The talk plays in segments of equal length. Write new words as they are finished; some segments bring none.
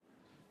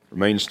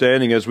Remain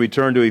standing as we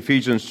turn to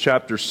Ephesians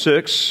chapter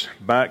 6,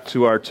 back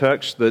to our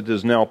text that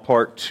is now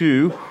part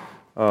 2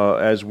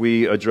 as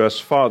we address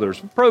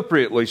fathers.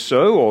 Appropriately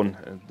so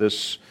on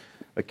this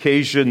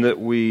occasion that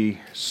we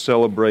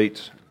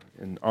celebrate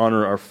and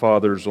honor our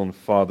fathers on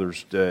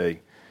Father's Day.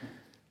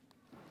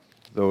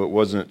 Though it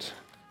wasn't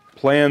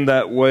planned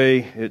that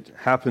way, it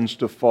happens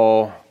to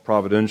fall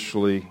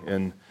providentially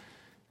and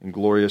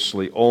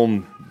gloriously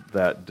on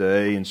that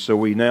day. And so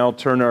we now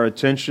turn our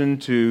attention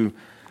to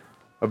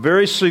a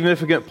very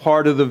significant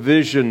part of the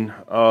vision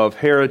of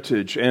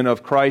Heritage and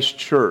of Christ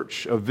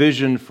Church, a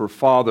vision for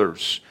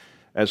fathers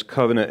as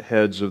covenant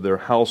heads of their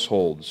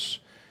households.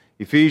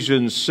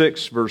 Ephesians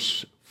 6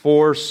 verse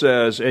 4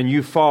 says, "And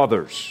you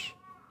fathers,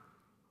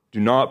 do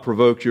not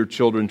provoke your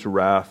children to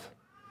wrath,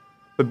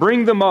 but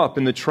bring them up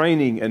in the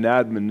training and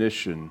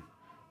admonition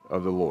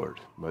of the Lord."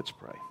 Let's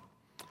pray.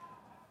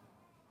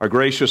 Our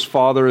gracious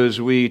Father,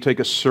 as we take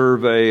a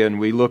survey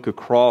and we look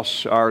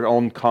across our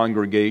own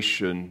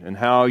congregation and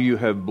how you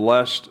have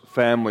blessed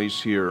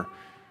families here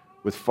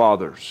with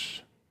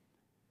fathers.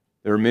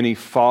 There are many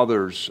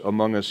fathers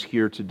among us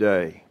here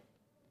today.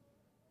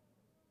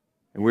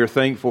 And we are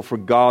thankful for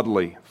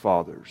godly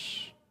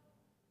fathers,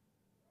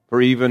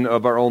 for even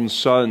of our own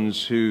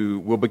sons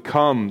who will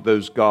become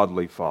those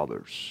godly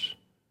fathers.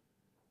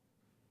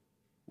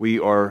 We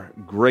are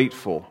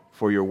grateful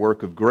for your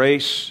work of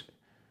grace,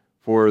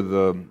 for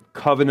the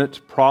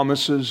covenant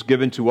promises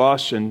given to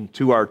us and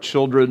to our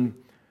children.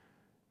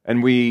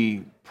 And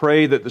we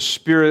pray that the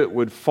Spirit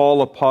would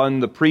fall upon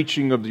the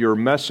preaching of your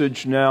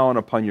message now and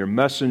upon your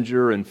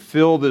messenger and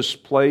fill this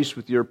place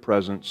with your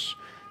presence,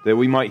 that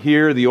we might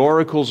hear the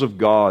oracles of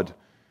God,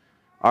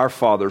 our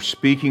Father,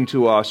 speaking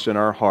to us in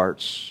our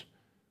hearts,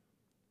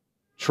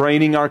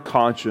 training our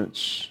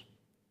conscience,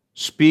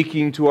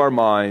 speaking to our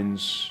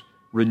minds,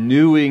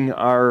 renewing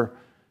our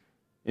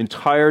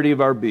entirety of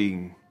our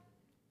being.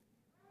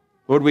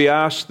 Lord, we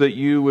ask that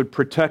you would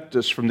protect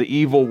us from the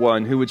evil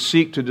one who would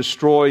seek to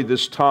destroy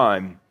this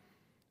time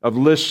of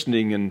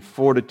listening and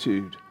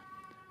fortitude,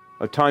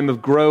 a time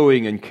of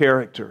growing in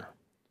character,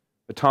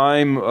 a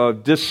time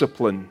of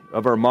discipline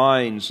of our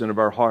minds and of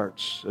our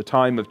hearts, a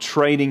time of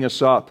training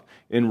us up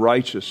in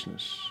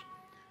righteousness.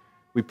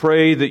 We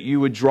pray that you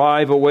would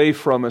drive away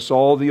from us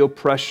all the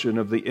oppression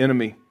of the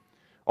enemy,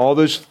 all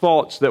those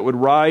thoughts that would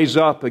rise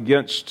up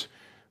against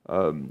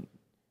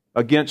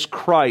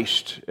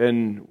Christ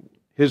and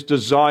His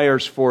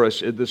desires for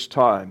us at this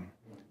time,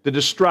 the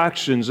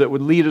distractions that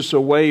would lead us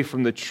away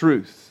from the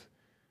truth.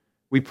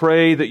 We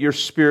pray that your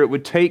Spirit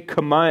would take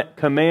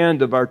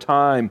command of our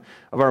time,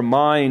 of our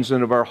minds,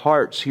 and of our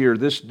hearts here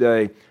this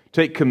day.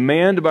 Take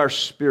command of our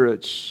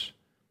spirits,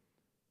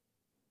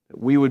 that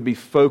we would be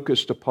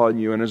focused upon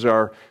you. And as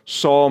our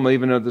psalm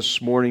even of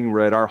this morning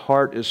read, our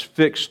heart is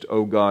fixed,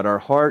 O God, our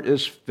heart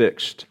is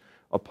fixed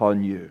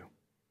upon you.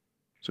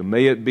 So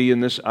may it be in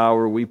this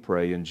hour, we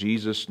pray, in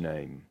Jesus'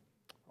 name.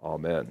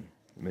 Amen.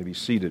 You may be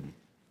seated.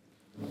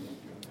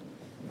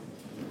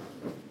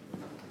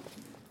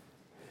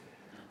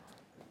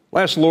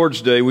 Last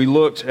Lord's Day, we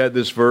looked at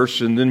this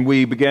verse, and then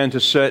we began to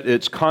set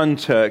its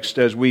context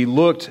as we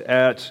looked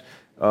at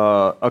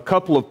a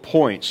couple of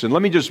points. And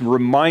let me just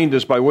remind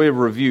us, by way of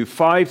review,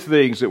 5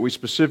 things that we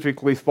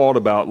specifically thought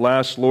about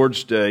last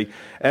Lord's Day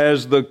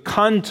as the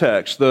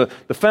context, the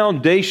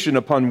foundation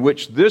upon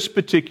which this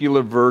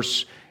particular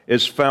verse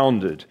is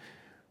founded.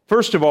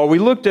 First of all, we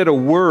looked at a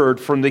word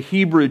from the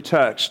Hebrew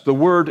text, the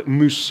word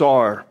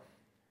musar.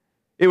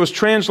 It was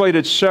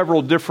translated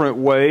several different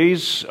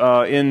ways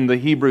in the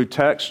Hebrew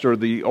text or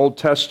the Old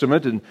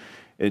Testament, and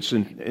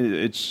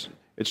it's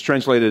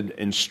translated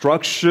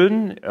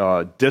instruction,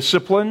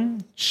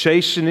 discipline,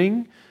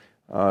 chastening,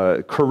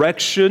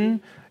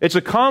 correction. It's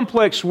a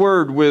complex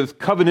word with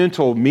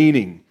covenantal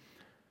meaning.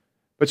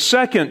 But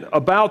second,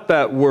 about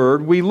that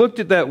word, we looked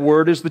at that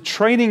word as the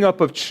training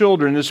up of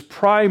children is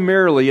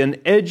primarily an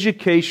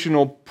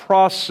educational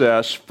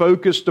process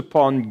focused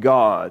upon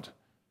God.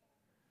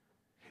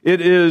 It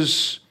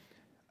is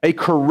a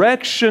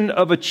correction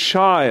of a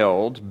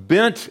child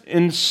bent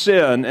in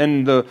sin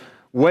and the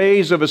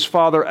ways of his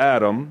father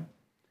Adam,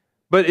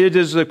 but it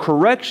is a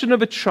correction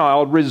of a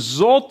child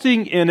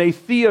resulting in a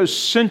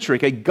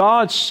theocentric, a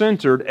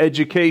God-centered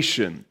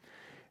education.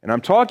 And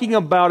I'm talking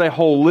about a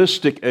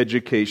holistic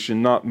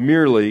education, not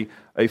merely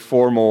a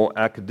formal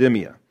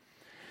academia.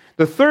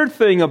 The third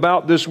thing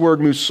about this word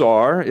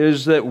musar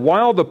is that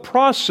while the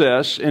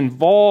process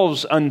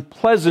involves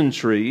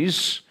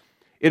unpleasantries,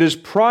 it is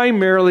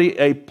primarily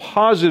a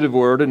positive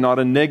word and not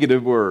a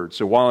negative word.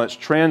 So while it's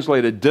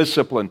translated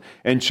discipline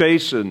and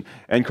chasten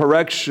and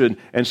correction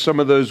and some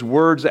of those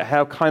words that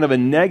have kind of a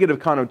negative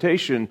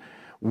connotation,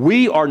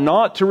 we are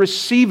not to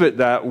receive it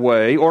that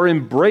way or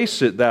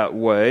embrace it that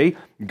way.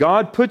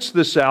 God puts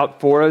this out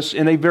for us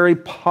in a very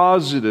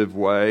positive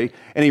way,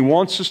 and He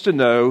wants us to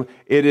know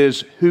it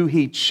is who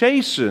He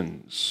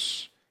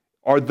chastens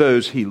are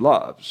those He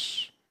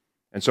loves.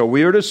 And so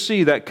we are to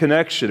see that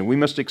connection. We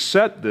must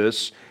accept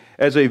this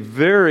as a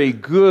very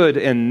good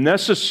and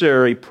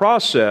necessary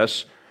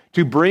process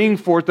to bring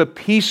forth the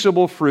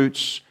peaceable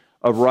fruits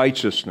of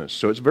righteousness.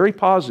 So it's very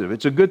positive.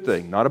 It's a good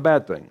thing, not a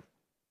bad thing.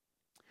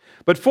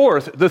 But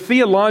fourth, the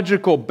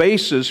theological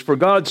basis for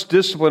God's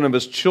discipline of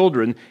His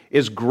children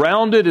is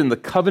grounded in the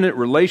covenant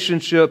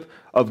relationship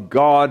of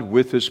God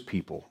with His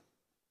people.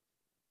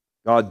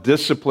 God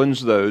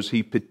disciplines those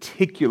He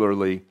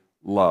particularly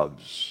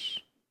loves.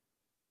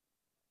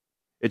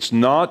 It's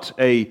not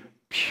a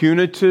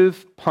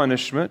punitive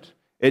punishment.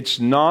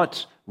 It's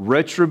not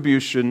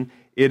retribution.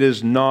 It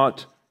is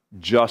not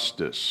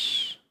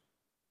justice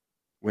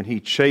when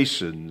He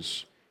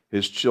chastens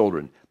His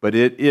children. But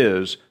it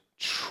is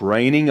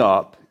training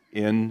up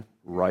in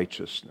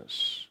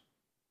righteousness.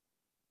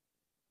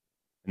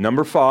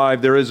 Number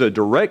 5, there is a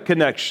direct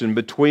connection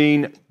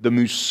between the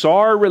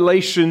Musar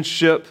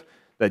relationship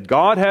that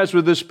God has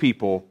with His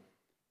people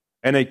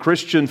and a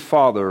Christian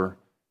father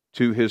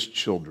to his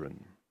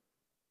children.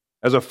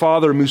 As a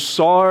father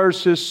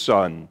musars his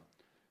son,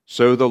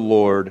 so the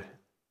Lord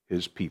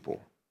His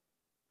people.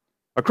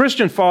 A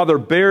Christian father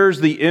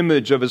bears the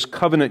image of his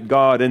covenant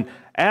God, and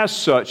as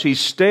such, he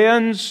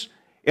stands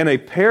in a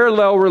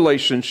parallel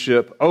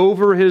relationship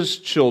over his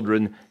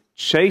children,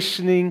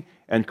 chastening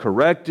and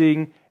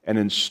correcting and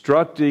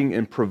instructing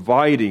and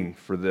providing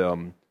for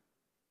them,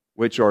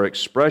 which are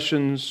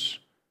expressions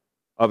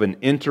of an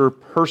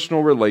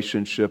interpersonal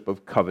relationship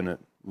of covenant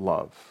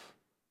love.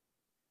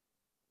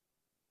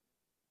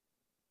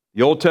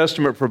 The Old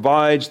Testament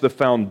provides the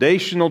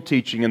foundational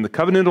teaching and the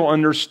covenantal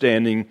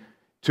understanding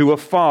to a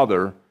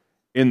father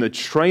in the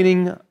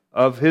training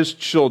of his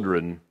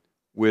children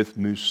with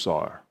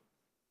Musar.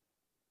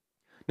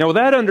 Now, with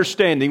that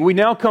understanding, we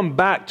now come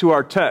back to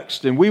our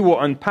text, and we will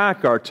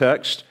unpack our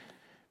text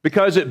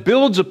because it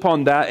builds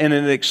upon that and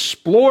it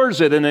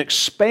explores it and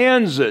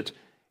expands it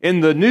in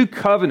the new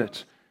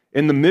covenant,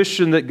 in the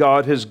mission that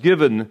God has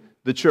given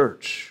the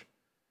church.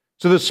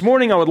 So this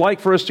morning I would like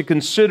for us to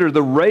consider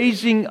the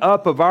raising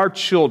up of our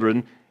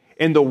children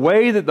in the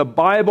way that the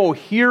Bible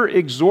here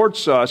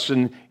exhorts us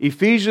in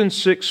Ephesians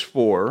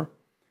 6:4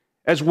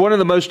 as one of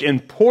the most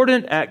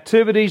important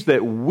activities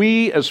that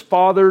we as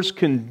fathers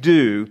can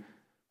do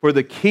for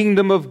the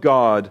kingdom of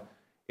God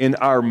in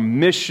our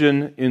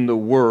mission in the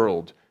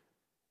world.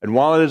 And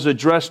while it is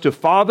addressed to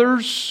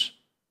fathers,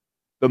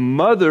 the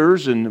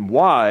mothers and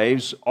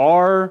wives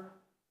are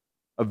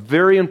a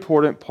very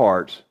important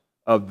part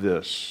of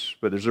this.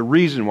 But there's a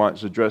reason why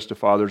it's addressed to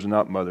fathers and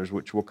not mothers,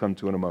 which we'll come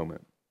to in a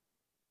moment.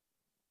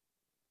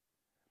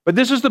 But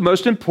this is the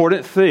most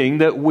important thing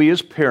that we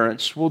as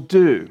parents will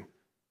do.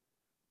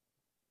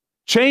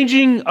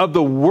 Changing of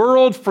the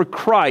world for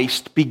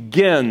Christ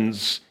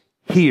begins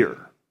here.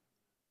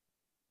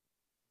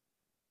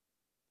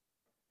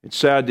 It's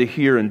sad to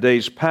hear in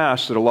days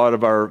past that a lot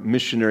of our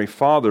missionary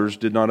fathers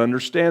did not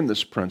understand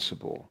this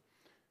principle.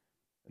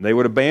 And they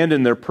would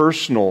abandon their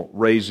personal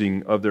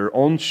raising of their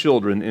own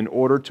children in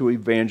order to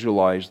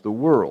evangelize the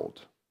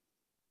world.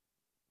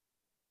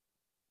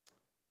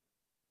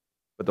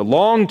 But the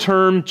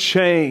long-term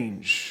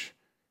change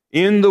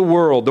in the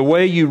world, the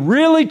way you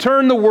really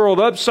turn the world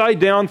upside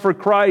down for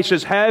Christ,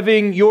 is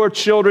having your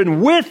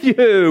children with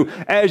you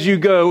as you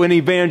go and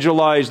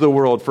evangelize the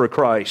world for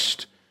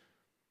Christ.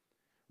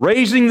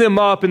 Raising them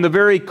up in the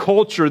very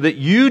culture that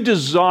you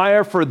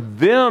desire for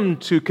them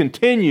to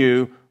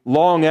continue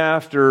long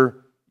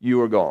after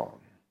you are gone.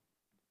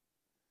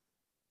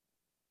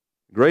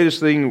 The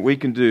greatest thing we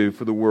can do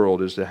for the world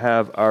is to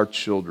have our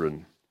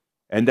children,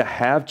 and to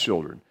have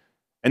children,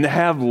 and to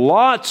have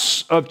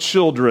lots of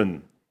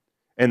children,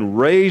 and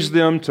raise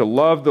them to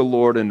love the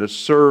Lord and to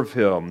serve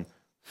Him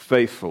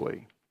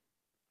faithfully.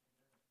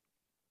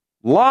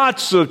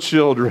 Lots of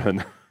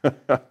children.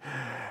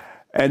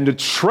 And to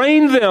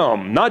train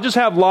them, not just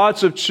have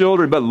lots of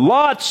children, but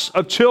lots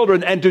of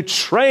children, and to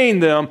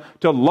train them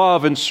to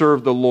love and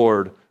serve the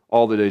Lord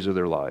all the days of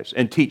their lives,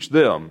 and teach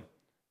them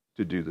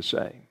to do the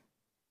same.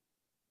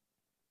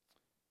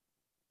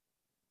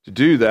 To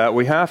do that,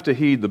 we have to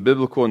heed the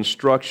biblical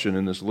instruction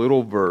in this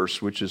little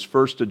verse, which is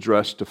first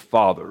addressed to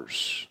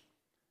fathers.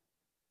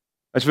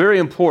 That's very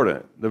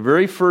important. The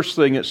very first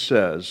thing it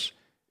says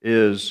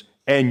is,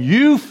 "And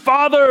you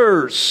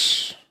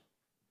fathers."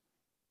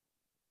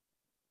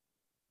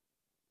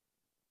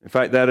 In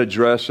fact, that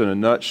address in a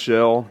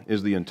nutshell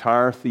is the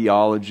entire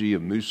theology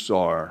of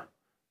Musar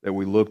that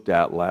we looked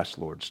at last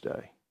Lord's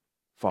Day.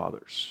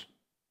 Fathers.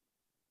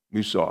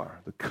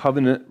 Musar, the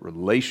covenant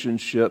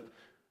relationship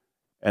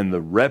and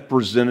the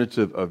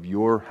representative of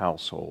your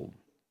household.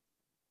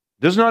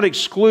 It does not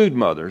exclude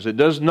mothers. It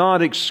does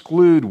not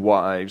exclude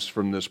wives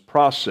from this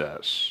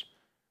process.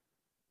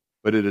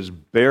 But it is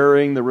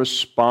bearing the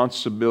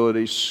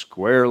responsibility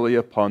squarely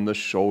upon the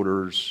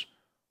shoulders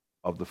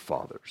of the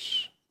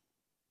fathers.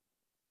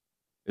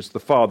 It's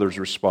the father's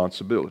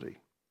responsibility.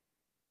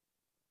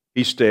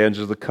 He stands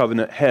as the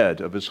covenant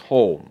head of his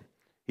home.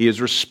 He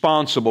is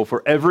responsible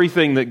for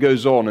everything that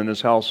goes on in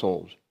his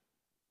household.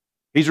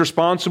 He's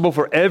responsible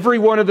for every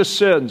one of the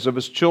sins of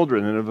his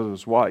children and of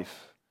his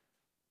wife.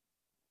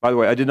 By the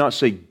way, I did not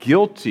say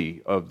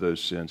guilty of those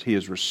sins. He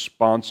is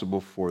responsible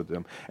for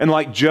them. And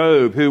like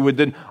Job, who would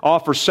then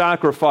offer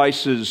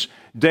sacrifices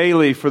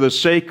daily for the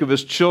sake of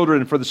his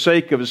children, for the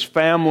sake of his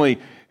family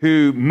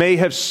who may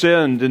have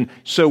sinned. And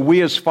so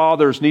we as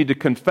fathers need to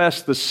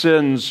confess the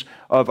sins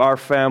of our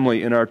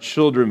family and our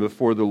children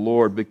before the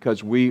Lord,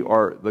 because we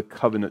are the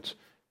covenant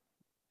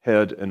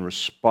head and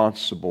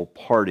responsible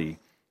party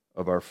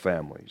of our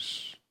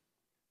families.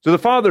 So the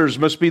fathers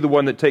must be the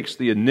one that takes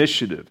the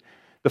initiative.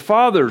 The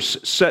fathers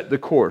set the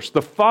course.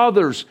 The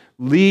fathers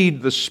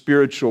lead the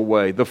spiritual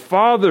way. The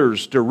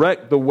fathers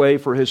direct the way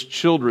for his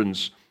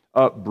children's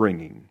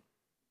upbringing.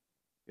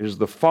 It is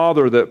the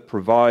father that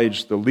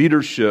provides the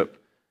leadership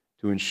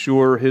to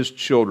ensure his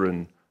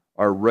children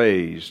are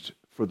raised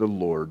for the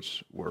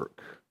Lord's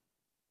work.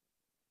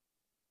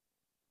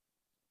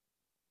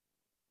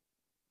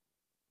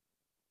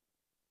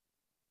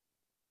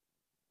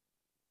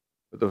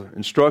 But the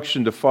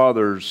instruction to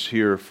fathers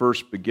here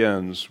first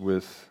begins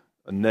with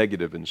a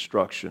negative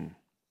instruction.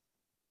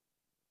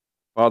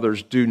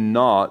 Fathers, do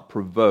not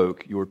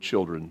provoke your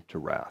children to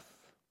wrath.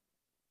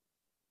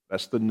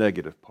 That's the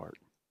negative part.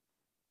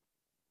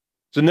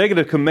 It's a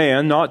negative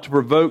command not to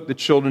provoke the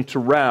children to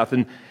wrath,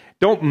 and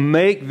don't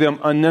make them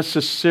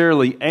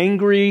unnecessarily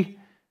angry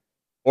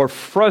or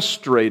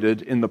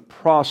frustrated in the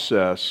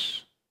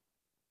process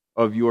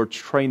of your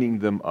training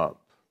them up.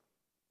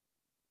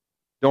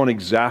 Don't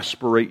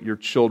exasperate your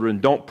children.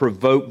 Don't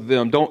provoke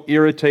them. Don't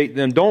irritate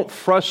them. Don't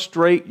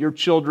frustrate your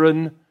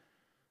children.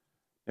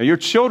 Now, your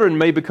children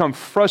may become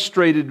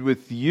frustrated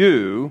with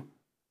you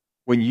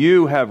when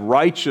you have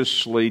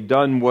righteously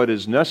done what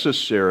is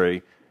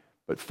necessary,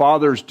 but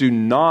fathers, do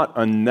not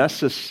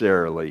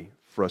unnecessarily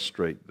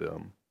frustrate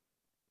them.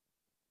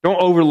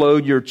 Don't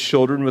overload your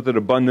children with an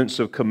abundance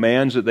of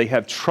commands that they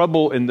have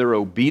trouble in their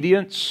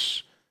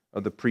obedience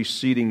of the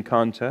preceding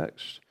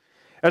context.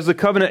 As the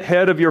covenant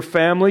head of your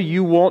family,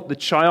 you want the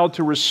child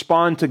to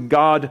respond to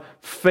God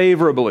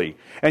favorably.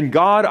 And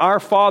God,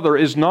 our Father,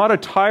 is not a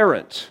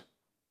tyrant.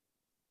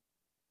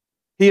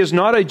 He is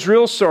not a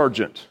drill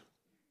sergeant.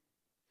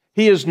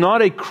 He is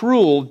not a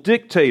cruel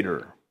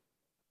dictator.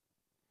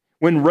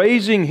 When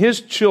raising his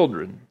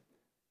children,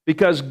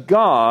 because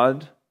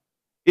God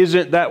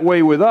isn't that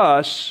way with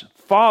us,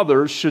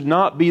 fathers should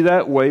not be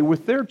that way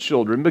with their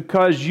children,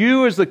 because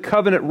you as the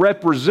covenant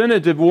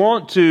representative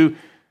want to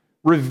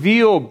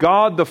reveal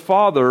God the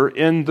Father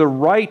in the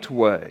right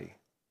way.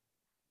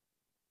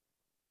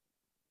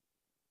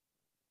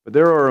 But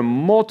there are a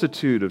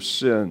multitude of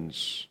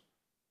sins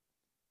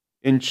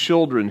in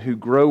children who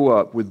grow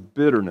up with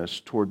bitterness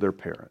toward their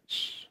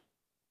parents.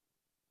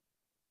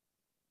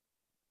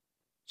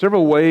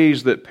 Several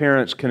ways that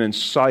parents can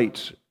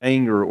incite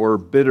anger or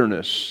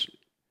bitterness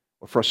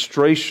or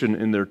frustration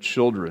in their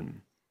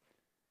children.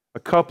 A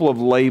couple of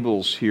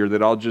labels here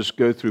that I'll just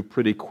go through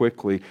pretty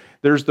quickly.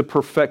 There's the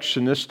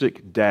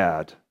perfectionistic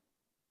dad.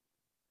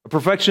 A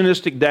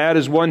perfectionistic dad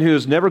is one who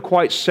is never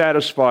quite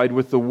satisfied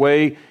with the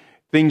way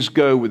things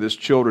go with his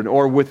children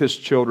or with his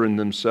children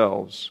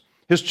themselves.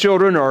 His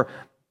children are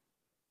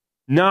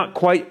not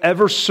quite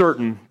ever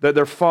certain that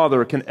their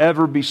father can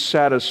ever be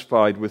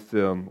satisfied with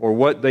them or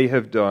what they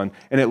have done,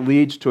 and it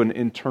leads to an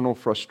internal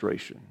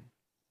frustration.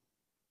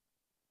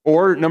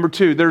 Or, number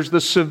two, there's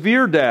the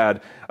severe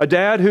dad, a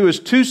dad who is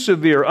too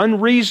severe,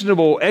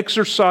 unreasonable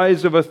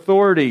exercise of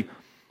authority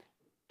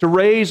to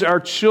raise our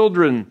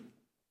children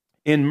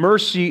in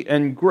mercy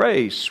and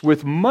grace.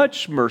 With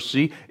much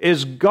mercy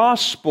is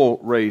gospel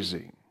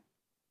raising.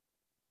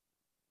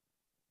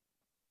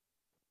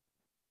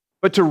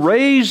 But to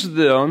raise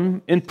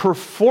them in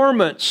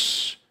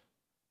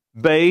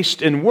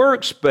performance-based and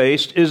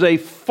works-based is a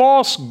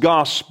false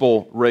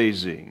gospel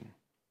raising.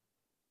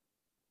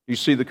 You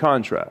see the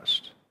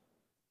contrast.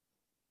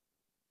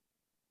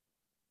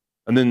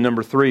 And then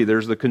number three,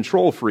 there's the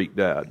control freak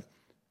dad.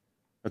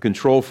 A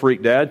control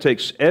freak dad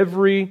takes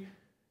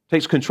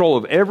control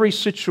of every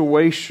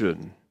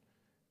situation,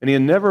 and he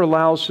never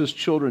allows his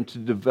children to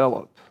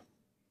develop.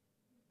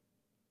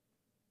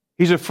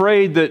 He's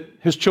afraid that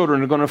his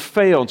children are going to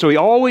fail, and so he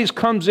always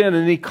comes in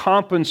and he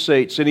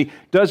compensates and he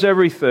does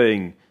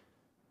everything.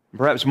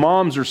 Perhaps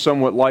moms are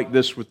somewhat like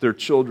this with their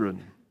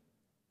children.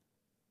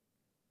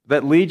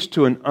 That leads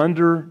to an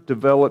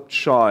underdeveloped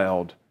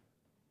child,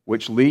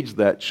 which leads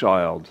that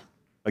child,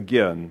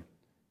 again,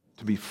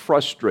 to be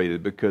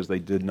frustrated because they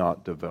did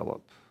not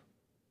develop.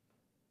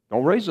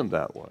 Don't raise them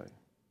that way.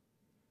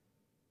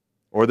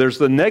 Or there's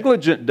the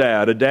negligent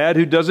dad, a dad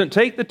who doesn't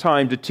take the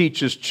time to teach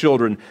his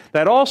children.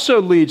 That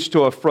also leads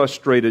to a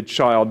frustrated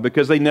child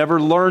because they never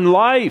learn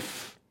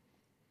life.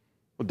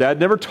 Well,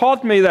 Dad never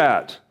taught me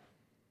that.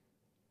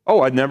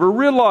 Oh, I never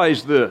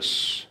realized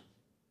this.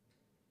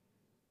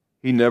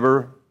 He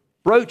never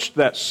broached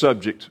that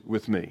subject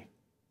with me.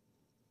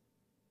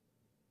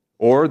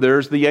 Or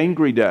there's the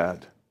angry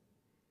dad.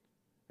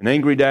 An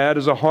angry dad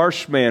is a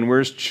harsh man where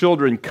his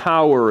children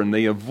cower and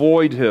they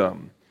avoid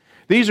him.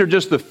 These are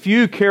just the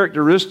few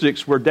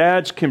characteristics where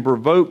dads can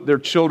provoke their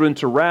children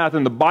to wrath,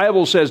 and the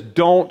Bible says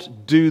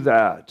don't do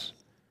that.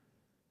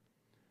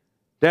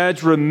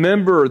 Dads,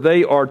 remember,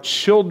 they are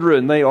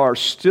children. They are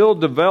still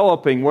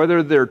developing,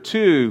 whether they're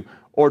 2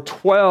 or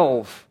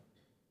 12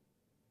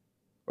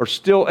 are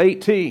still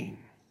 18.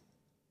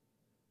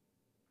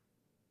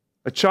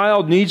 A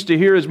child needs to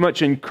hear as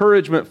much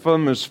encouragement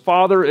from his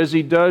father as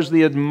he does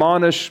the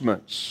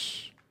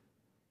admonishments.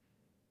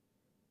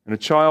 And a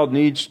child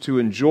needs to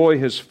enjoy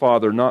his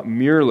father, not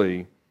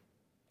merely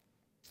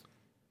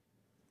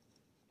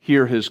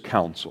hear his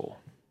counsel.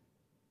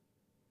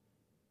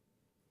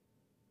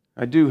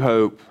 I do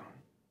hope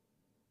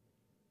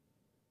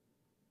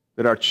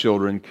that our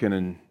children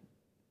can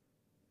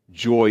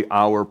enjoy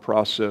our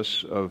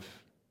process of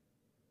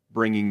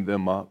bringing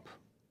them up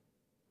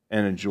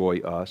and enjoy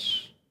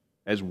us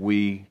as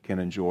we can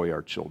enjoy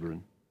our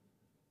children,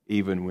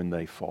 even when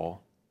they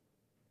fall.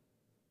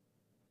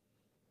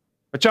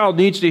 A child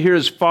needs to hear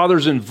his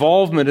father's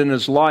involvement in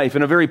his life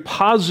in a very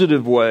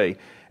positive way.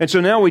 And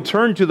so now we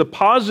turn to the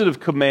positive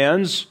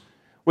commands,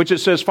 which it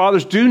says,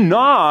 fathers, do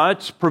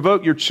not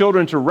provoke your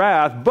children to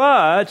wrath,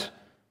 but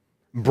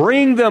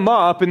bring them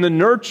up in the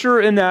nurture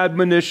and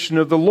admonition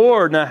of the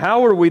Lord. Now,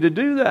 how are we to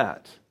do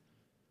that?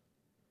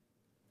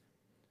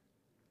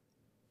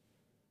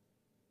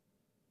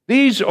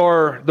 These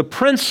are the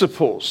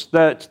principles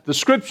that the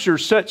Scripture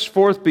sets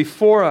forth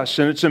before us,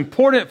 and it's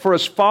important for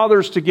us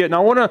fathers to get. And I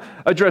want to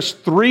address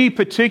three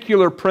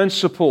particular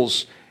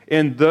principles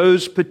in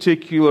those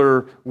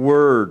particular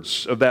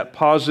words of that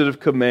positive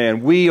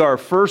command. We are,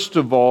 first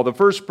of all, the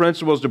first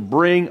principle is to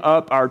bring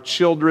up our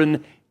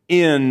children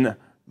in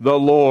the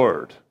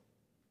Lord.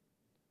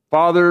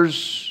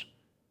 Fathers,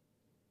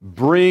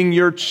 bring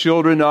your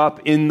children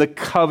up in the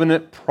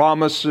covenant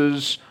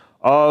promises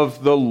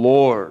of the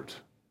Lord.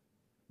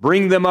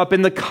 Bring them up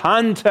in the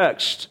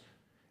context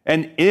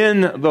and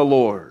in the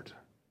Lord.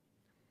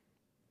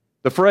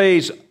 The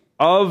phrase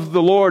of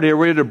the Lord here,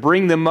 we're to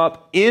bring them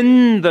up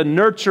in the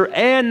nurture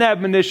and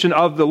admonition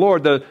of the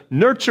Lord. The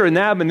nurture and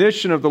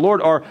admonition of the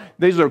Lord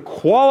these are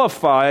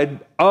qualified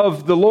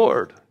of the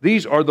Lord.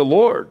 These are the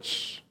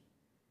Lord's.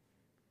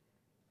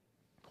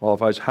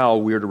 Qualifies how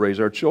we are to raise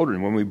our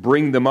children. When we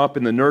bring them up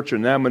in the nurture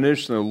and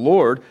admonition of the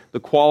Lord, the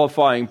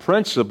qualifying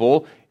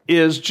principle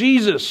is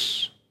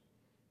Jesus.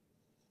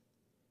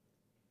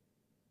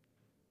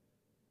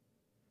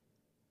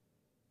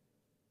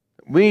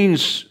 It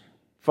means,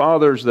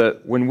 fathers,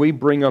 that when we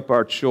bring up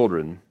our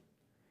children,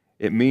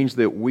 it means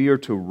that we are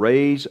to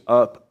raise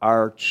up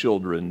our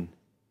children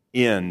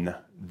in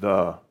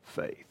the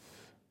faith.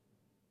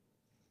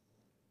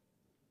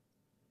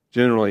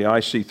 Generally,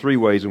 I see three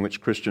ways in which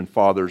Christian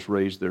fathers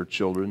raise their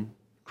children.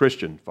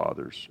 Christian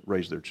fathers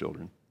raise their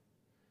children.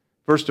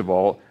 First of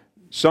all,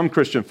 some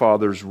Christian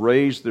fathers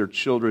raise their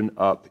children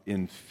up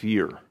in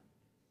fear.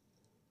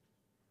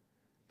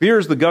 Fear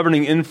is the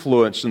governing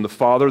influence in the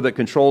father that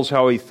controls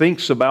how he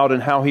thinks about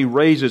and how he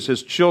raises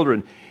his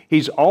children.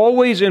 He's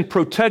always in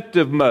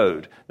protective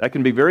mode. That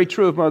can be very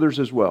true of mothers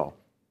as well.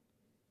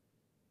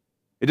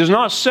 It does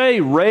not say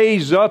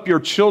raise up your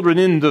children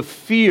in the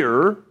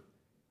fear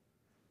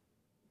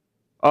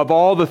of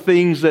all the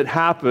things that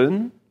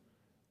happen,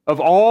 of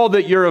all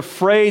that you're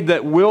afraid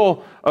that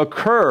will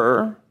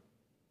occur.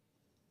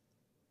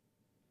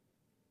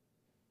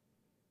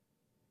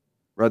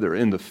 Rather,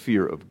 in the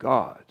fear of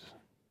God.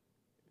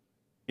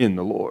 In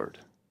the Lord.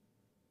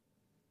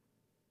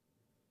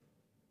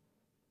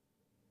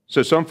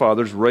 So some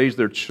fathers raise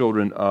their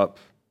children up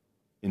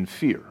in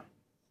fear.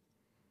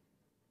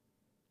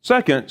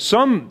 Second,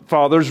 some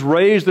fathers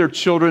raise their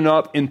children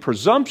up in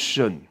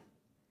presumption.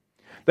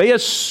 They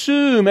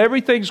assume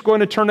everything's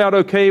going to turn out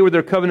okay with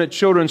their covenant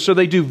children, so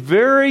they do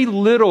very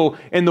little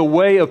in the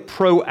way of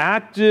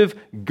proactive,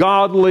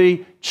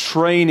 godly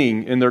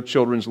training in their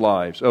children's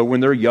lives. When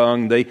they're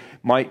young, they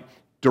might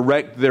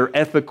direct their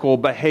ethical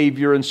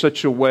behavior in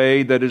such a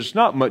way that is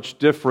not much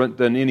different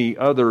than any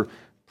other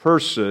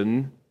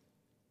person.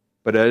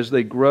 But as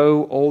they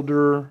grow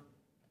older,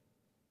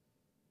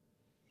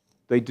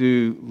 they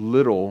do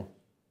little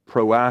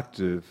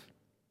proactive,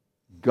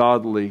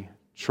 godly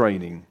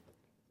training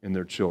in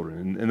their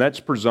children. And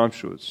that's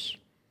presumptuous.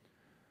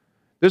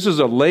 This is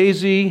a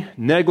lazy,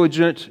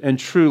 negligent, and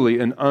truly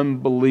an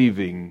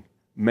unbelieving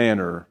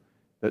manner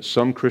that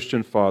some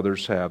Christian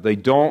fathers have. They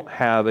don't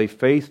have a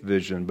faith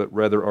vision, but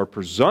rather are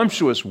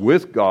presumptuous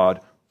with God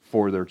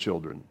for their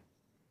children.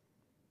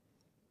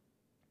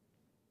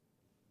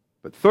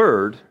 But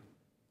third,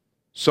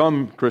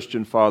 some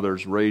Christian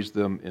fathers raise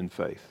them in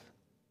faith.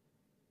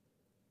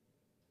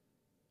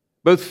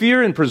 Both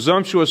fear and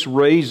presumptuous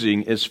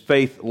raising is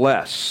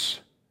faithless.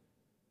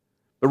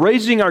 But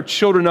raising our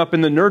children up in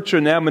the nurture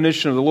and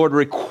admonition of the Lord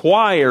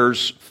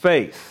requires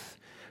faith.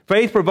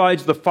 Faith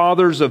provides the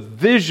fathers a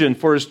vision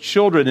for his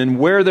children and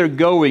where they're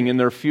going in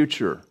their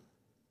future.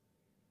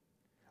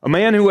 A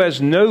man who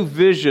has no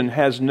vision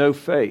has no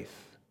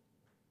faith.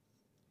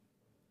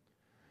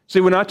 See,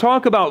 when I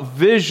talk about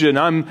vision,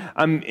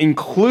 I'm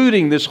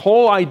including this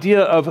whole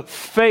idea of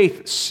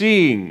faith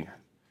seeing.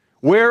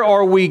 Where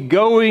are we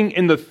going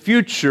in the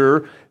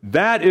future?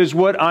 That is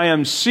what I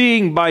am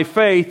seeing by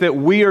faith that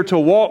we are to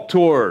walk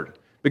toward,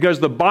 because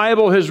the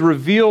Bible has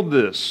revealed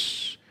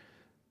this.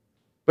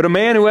 But a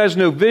man who has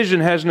no vision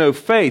has no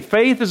faith.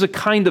 Faith is a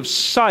kind of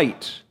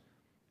sight.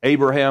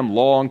 Abraham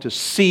longed to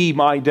see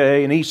my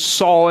day, and he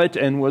saw it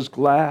and was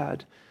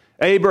glad.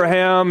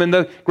 Abraham, in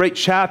the great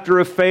chapter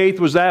of faith,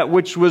 was that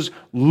which was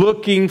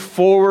looking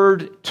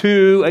forward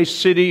to a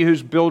city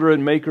whose builder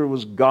and maker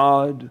was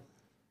God.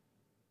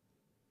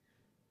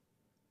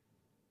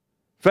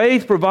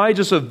 Faith provides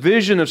us a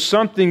vision of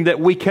something that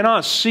we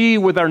cannot see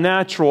with our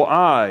natural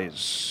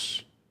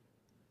eyes.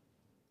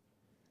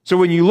 So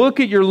when you look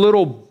at your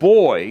little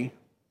boy,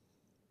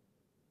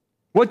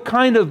 what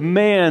kind of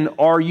man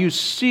are you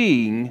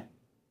seeing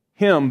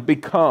him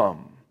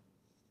become?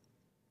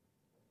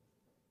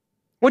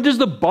 What does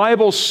the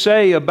Bible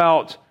say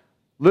about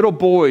little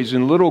boys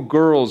and little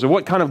girls, and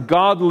what kind of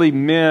godly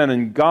men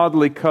and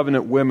godly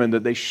covenant women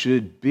that they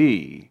should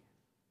be?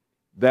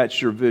 That's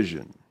your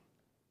vision.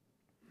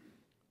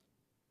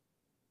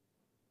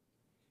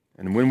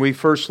 And when we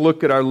first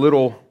look at our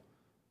little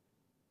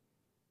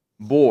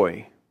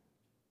boy,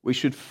 we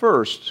should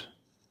first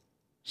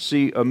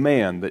see a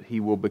man that he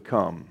will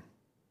become.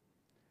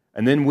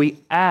 And then we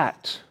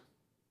act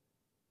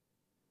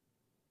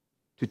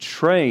to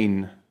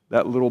train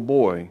that little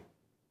boy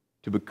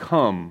to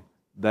become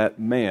that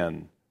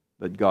man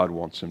that God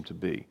wants him to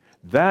be.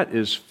 That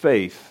is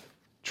faith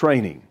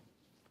training.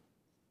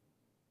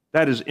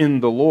 That is in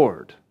the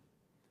Lord.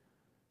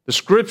 The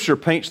Scripture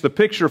paints the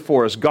picture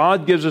for us.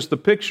 God gives us the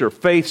picture.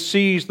 Faith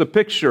sees the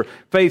picture.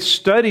 Faith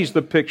studies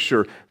the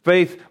picture.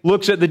 Faith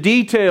looks at the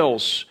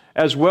details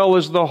as well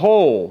as the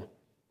whole.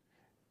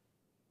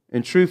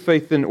 And true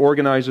faith then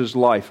organizes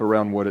life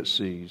around what it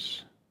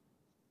sees.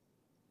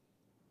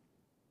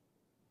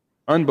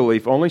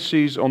 Unbelief only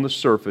sees on the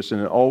surface,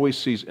 and it always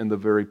sees in the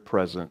very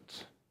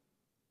present.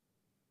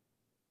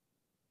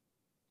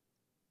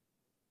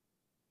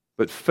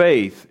 But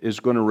faith is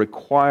going to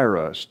require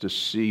us to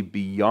see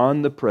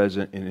beyond the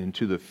present and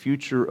into the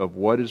future of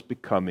what is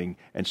becoming,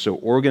 and so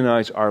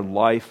organize our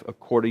life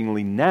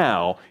accordingly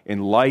now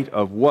in light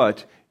of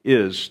what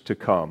is to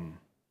come.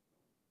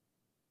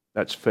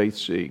 That's faith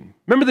seeing.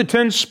 Remember the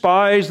 10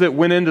 spies that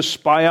went in to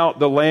spy out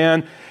the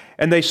land,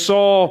 and they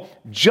saw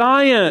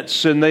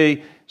giants, and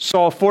they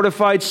saw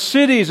fortified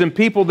cities and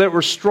people that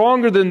were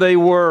stronger than they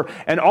were,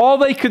 and all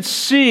they could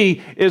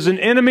see is an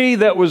enemy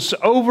that was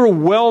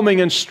overwhelming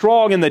and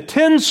strong, and the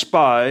 10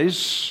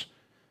 spies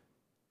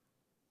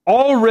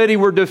already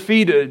were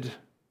defeated.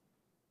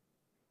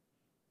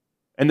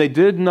 And they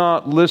did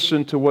not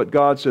listen to what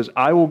God says,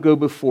 I will go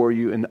before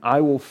you and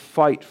I will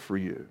fight for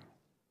you.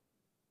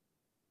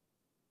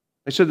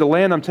 They said, the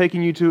land I'm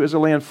taking you to is a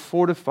land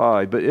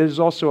fortified, but it is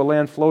also a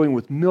land flowing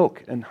with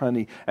milk and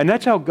honey. And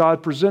that's how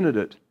God presented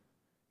it.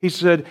 He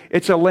said,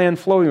 it's a land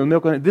flowing with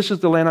milk and honey. This is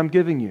the land I'm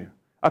giving you.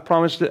 I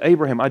promised to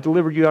Abraham, I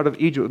delivered you out of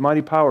Egypt with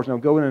mighty powers. Now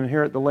go in and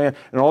inherit the land.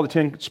 And all the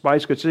 10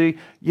 spies could see,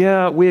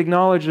 yeah, we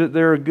acknowledge that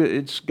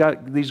it's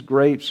got these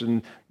grapes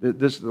and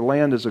the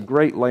land is a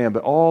great land.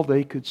 But all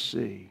they could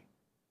see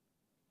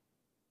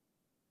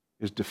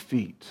is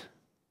defeat.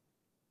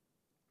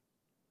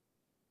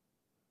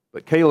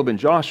 But Caleb and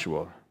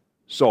Joshua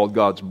saw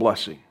God's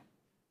blessing.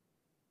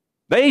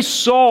 They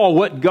saw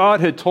what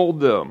God had told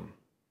them.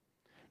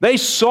 They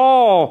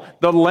saw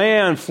the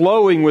land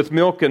flowing with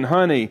milk and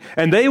honey,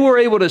 and they were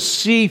able to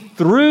see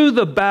through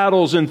the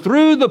battles and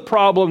through the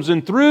problems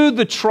and through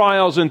the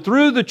trials and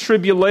through the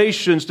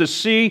tribulations to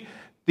see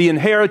the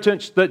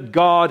inheritance that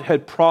God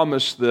had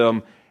promised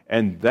them,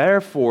 and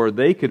therefore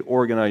they could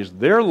organize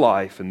their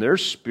life and their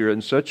spirit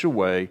in such a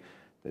way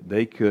that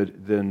they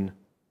could then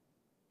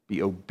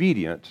be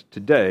obedient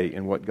today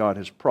in what God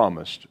has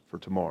promised for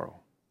tomorrow.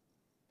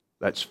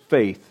 That's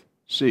faith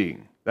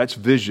seeing. That's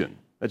vision.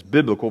 That's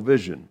biblical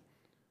vision.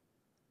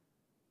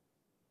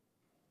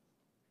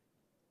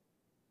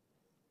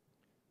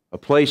 A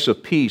place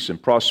of peace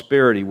and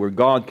prosperity where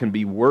God can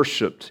be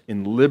worshiped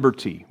in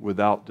liberty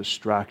without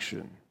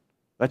distraction.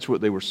 That's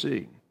what they were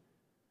seeing.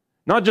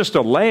 Not just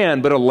a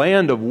land, but a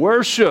land of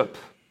worship.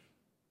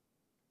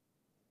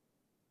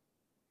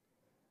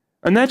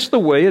 And that's the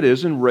way it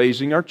is in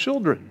raising our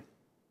children.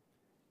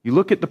 You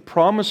look at the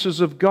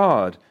promises of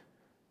God,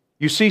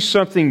 you see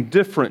something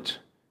different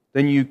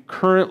than you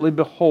currently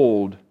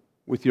behold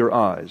with your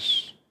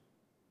eyes.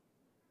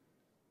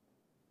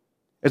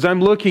 As I'm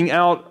looking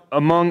out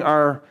among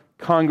our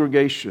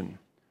congregation,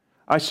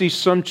 I see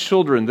some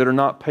children that are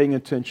not paying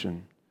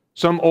attention,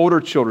 some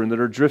older children that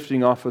are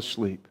drifting off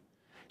asleep,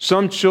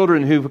 some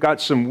children who've got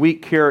some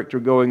weak character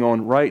going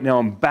on right now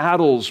in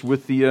battles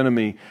with the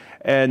enemy,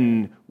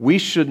 and we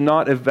should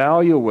not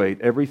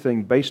evaluate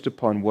everything based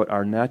upon what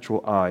our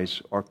natural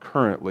eyes are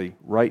currently,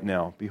 right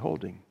now,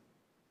 beholding.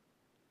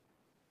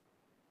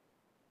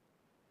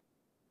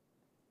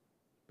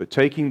 But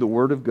taking the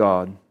Word of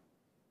God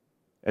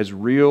as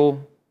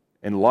real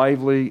and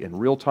lively and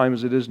real time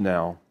as it is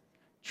now,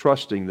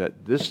 trusting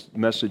that this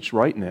message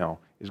right now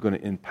is going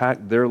to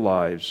impact their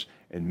lives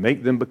and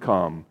make them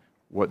become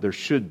what there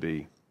should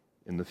be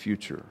in the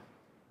future.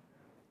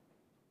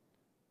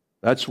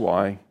 That's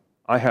why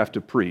I have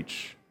to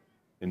preach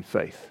in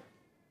faith.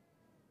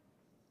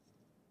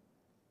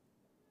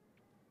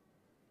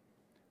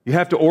 You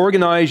have to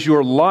organize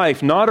your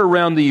life not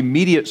around the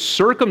immediate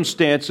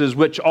circumstances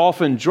which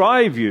often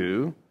drive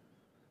you,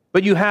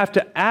 but you have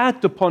to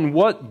act upon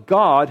what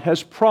God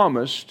has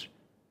promised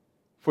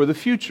for the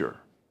future.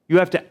 You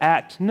have to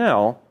act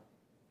now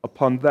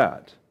upon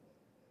that.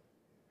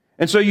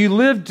 And so you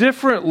live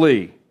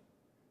differently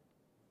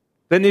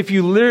than if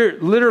you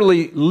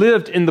literally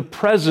lived in the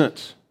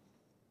present.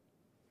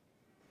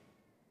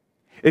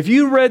 If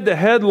you read the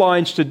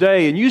headlines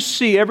today and you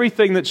see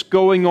everything that's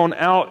going on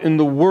out in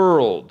the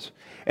world,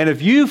 and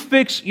if you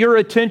fix your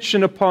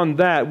attention upon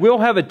that, we'll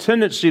have a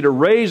tendency to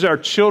raise our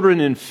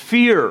children in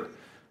fear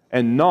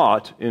and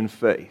not in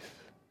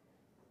faith.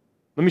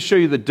 Let me show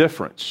you the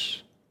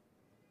difference.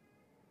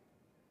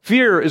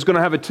 Fear is going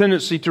to have a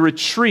tendency to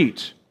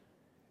retreat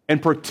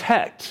and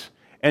protect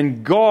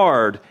and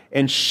guard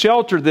and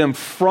shelter them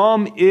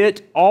from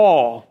it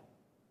all.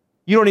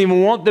 You don't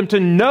even want them to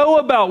know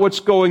about what's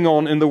going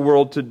on in the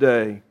world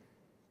today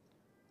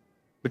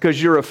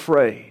because you're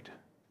afraid.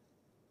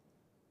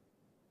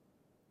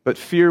 But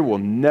fear will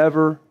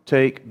never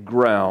take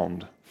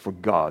ground for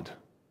God.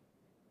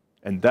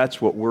 And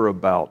that's what we're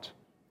about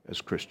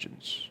as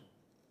Christians.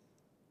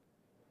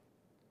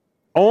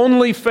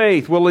 Only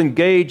faith will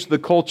engage the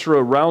culture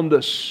around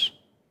us.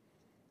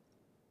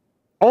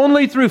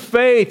 Only through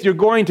faith you're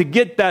going to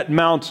get that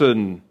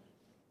mountain,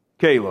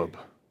 Caleb.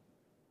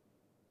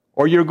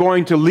 Or you're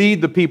going to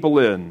lead the people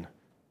in,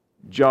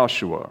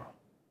 Joshua.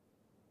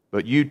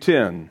 But you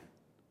 10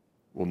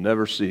 will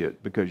never see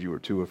it because you are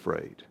too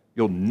afraid.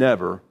 You'll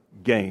never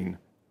gain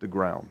the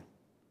ground.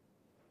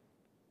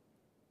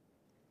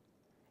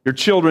 Your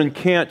children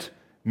can't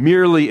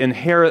merely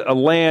inherit a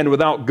land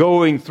without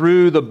going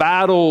through the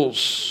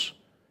battles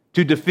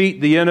to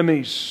defeat the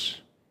enemies.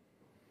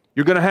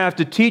 You're going to have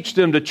to teach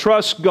them to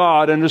trust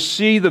God and to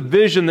see the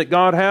vision that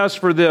God has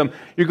for them.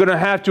 You're going to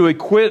have to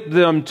equip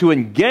them to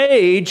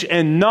engage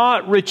and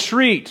not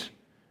retreat.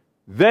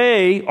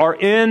 They are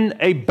in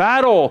a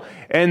battle,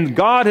 and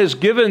God has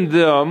given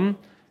them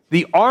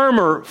the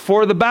armor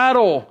for the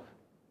battle.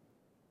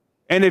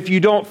 And if you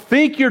don't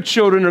think your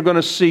children are going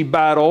to see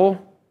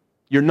battle,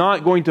 you're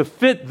not going to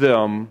fit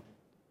them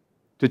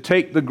to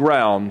take the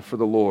ground for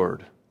the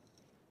Lord.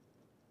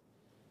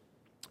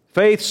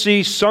 Faith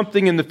sees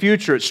something in the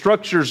future. It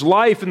structures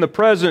life in the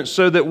present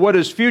so that what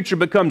is future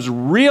becomes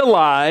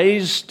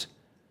realized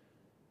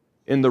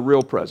in the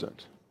real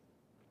present.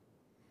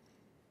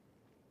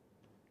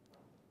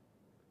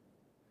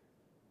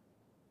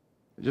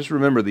 Just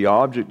remember, the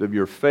object of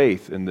your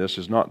faith in this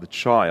is not the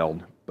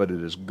child, but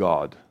it is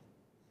God.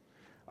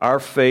 Our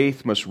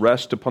faith must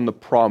rest upon the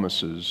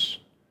promises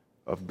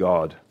of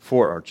God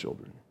for our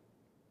children.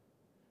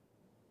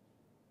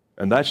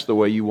 And that's the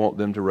way you want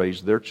them to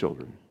raise their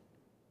children.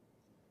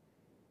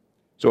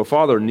 So a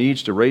father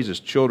needs to raise his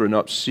children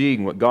up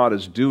seeing what God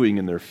is doing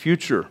in their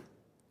future,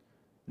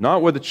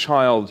 not what the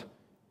child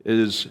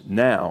is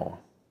now,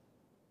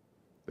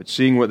 but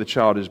seeing what the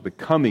child is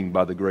becoming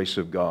by the grace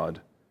of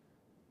God,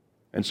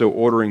 and so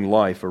ordering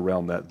life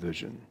around that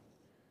vision.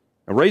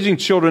 Now, raising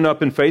children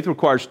up in faith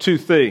requires two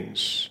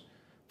things.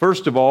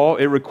 First of all,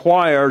 it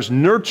requires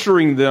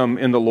nurturing them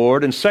in the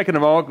Lord, and second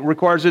of all, it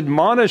requires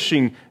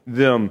admonishing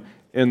them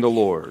in the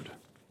Lord.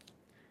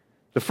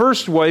 The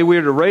first way we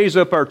are to raise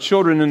up our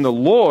children in the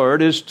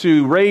Lord is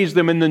to raise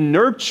them in the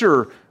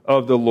nurture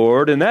of the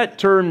Lord. And that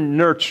term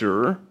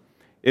nurture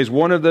is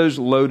one of those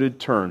loaded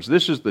terms.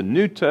 This is the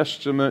New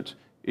Testament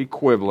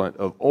equivalent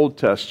of Old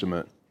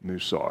Testament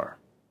musar.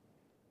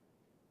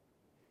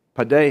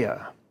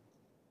 Paideia.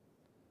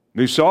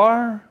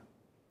 Musar,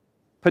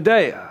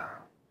 paideia.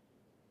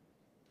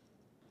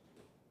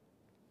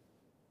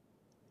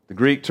 The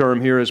Greek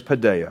term here is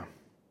paideia.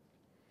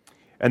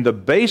 And the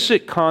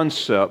basic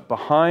concept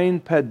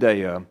behind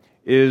paideia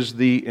is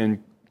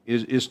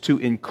to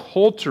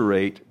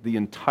enculturate the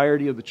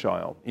entirety of the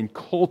child.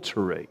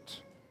 Enculturate.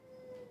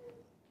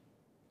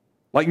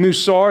 Like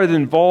musar, it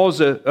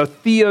involves a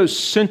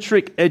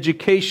theocentric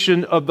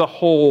education of the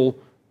whole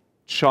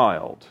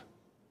child.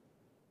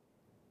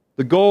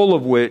 The goal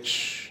of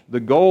which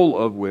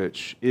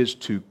is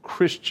to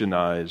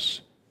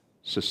Christianize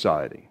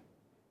society.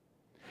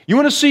 You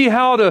want to see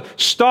how to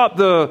stop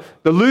the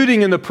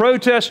looting and the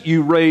protest?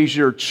 You raise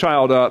your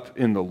child up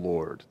in the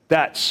Lord.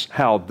 That's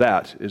how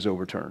that is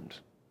overturned.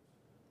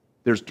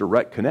 There's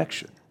direct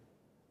connection.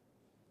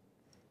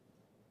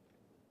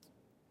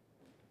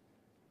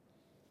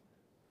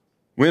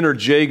 Winter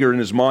Jaeger, in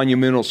his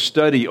monumental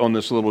study on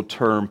this little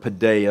term,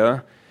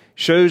 paideia,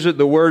 shows that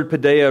the word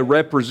paideia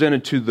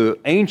represented to the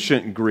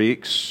ancient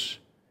Greeks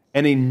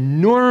an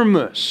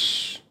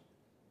enormous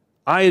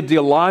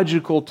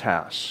ideological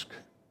task.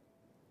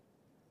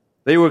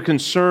 They were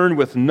concerned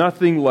with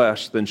nothing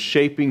less than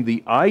shaping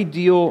the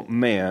ideal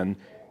man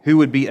who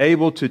would be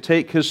able to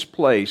take his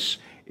place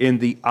in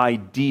the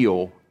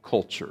ideal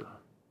culture.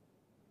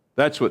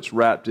 That's what's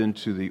wrapped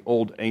into the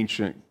old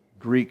ancient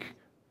Greek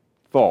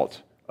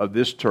thought of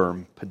this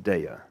term,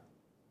 paideia.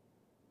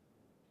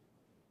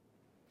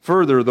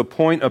 Further, the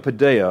point of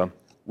paideia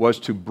was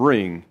to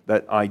bring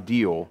that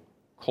ideal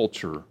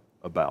culture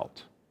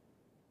about.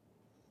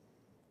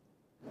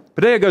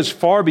 Paideia goes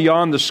far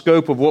beyond the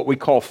scope of what we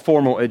call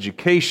formal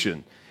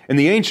education. In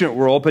the ancient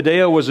world,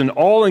 paideia was an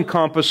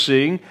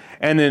all-encompassing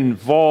and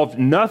involved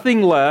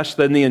nothing less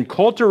than the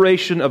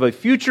enculturation of a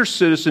future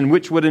citizen,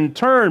 which would in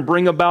turn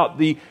bring about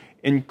the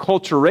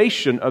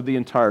enculturation of the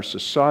entire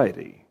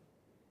society.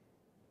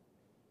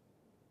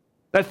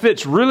 That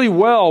fits really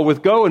well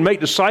with go and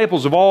make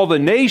disciples of all the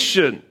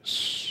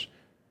nations,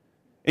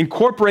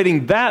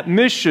 incorporating that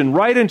mission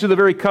right into the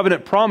very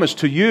covenant promise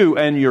to you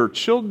and your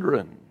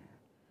children.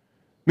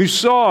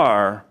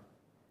 Musar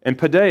and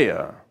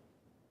paideia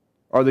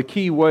are the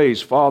key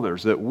ways,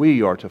 fathers, that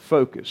we are to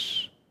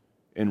focus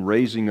in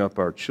raising up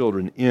our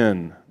children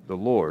in the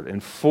Lord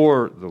and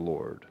for the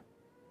Lord.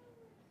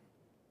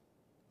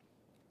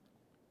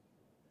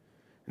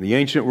 In the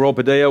ancient world,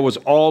 paideia was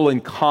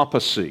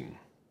all-encompassing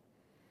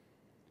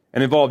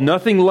and involved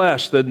nothing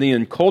less than the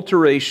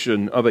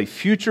enculturation of a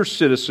future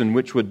citizen,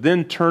 which would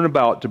then turn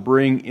about to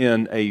bring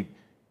in a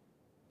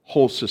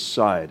whole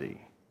society.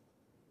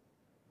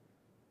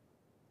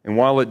 And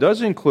while it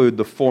does include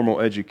the formal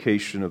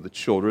education of the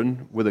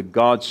children with a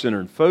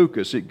God-centered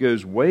focus, it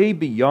goes way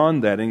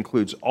beyond that. It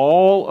includes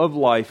all of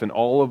life and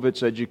all of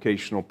its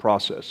educational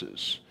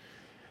processes.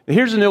 Now,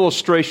 here's an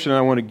illustration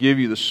I want to give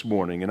you this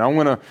morning, and I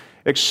want to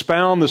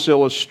expound this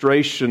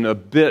illustration a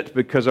bit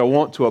because I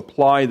want to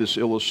apply this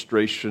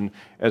illustration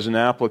as an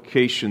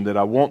application that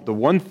I want. The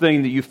one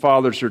thing that you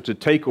fathers are to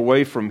take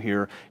away from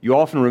here, you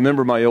often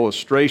remember my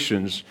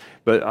illustrations,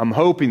 but I'm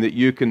hoping that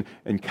you can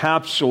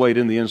encapsulate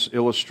in the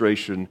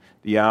illustration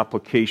the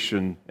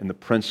application and the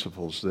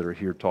principles that are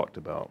here talked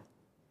about.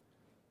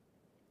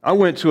 I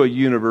went to a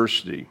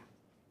university.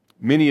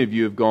 Many of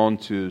you have gone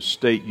to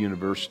state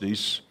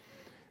universities,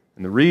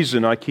 and the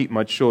reason I keep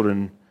my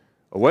children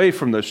away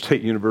from those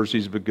state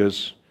universities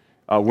because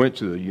I went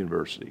to the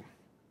university.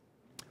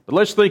 But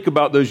let's think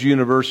about those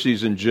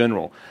universities in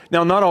general.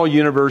 Now, not all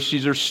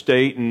universities are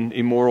state and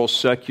immoral,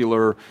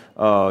 secular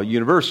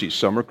universities.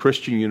 Some are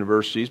Christian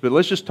universities, but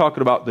let's just talk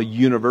about the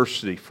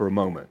university for a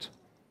moment.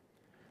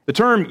 The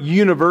term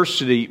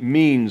university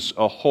means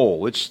a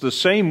whole. It's the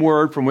same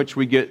word from which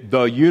we get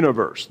the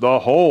universe, the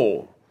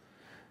whole.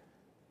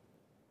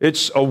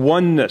 It's a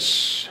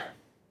oneness.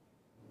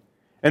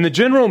 And the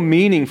general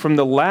meaning from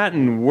the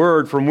Latin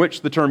word from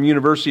which the term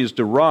university is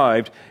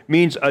derived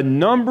means a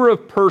number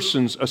of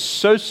persons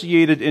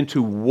associated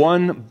into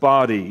one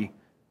body,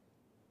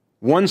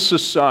 one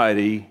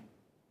society,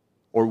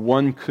 or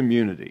one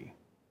community.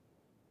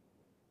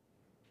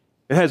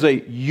 It has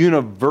a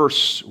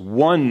universe,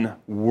 one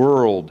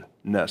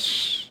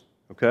worldness,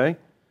 okay?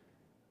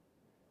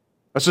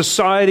 A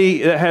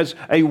society that has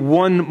a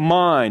one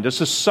mind, a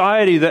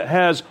society that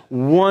has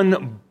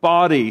one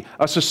body,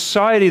 a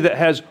society that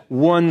has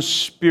one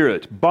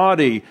spirit,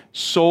 body,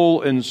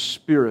 soul, and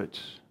spirit.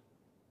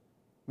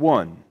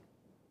 One.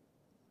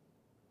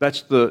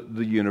 That's the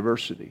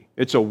university.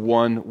 It's a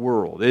one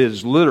world. It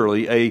is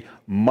literally a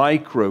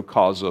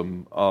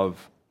microcosm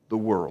of the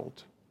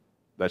world.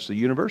 That's the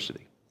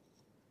university.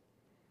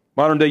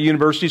 Modern day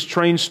universities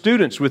train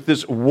students with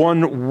this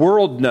one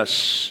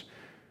worldness.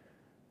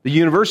 The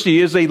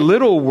university is a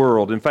little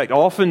world. In fact,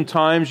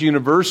 oftentimes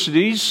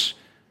universities,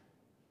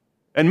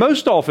 and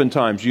most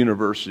oftentimes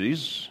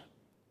universities,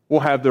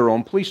 will have their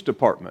own police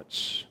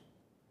departments.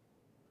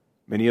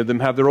 Many of them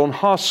have their own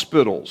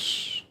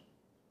hospitals.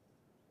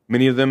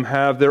 Many of them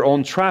have their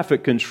own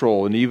traffic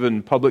control and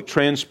even public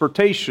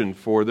transportation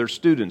for their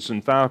students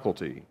and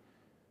faculty.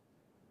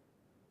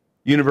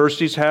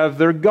 Universities have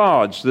their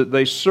gods that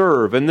they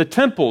serve and the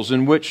temples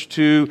in which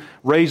to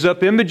raise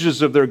up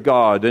images of their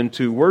God and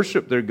to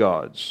worship their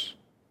gods.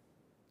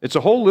 It's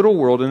a whole little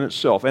world in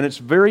itself, and it's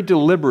very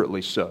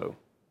deliberately so.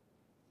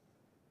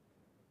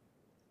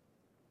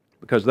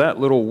 Because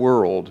that little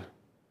world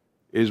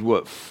is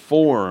what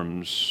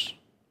forms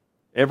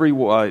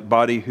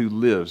everybody who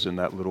lives in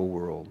that little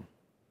world.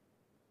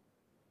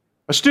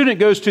 A student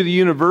goes to the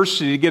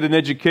university to get an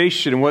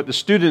education, and what the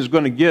student is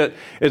going to get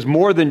is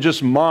more than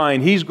just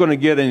mind. He's going to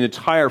get an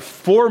entire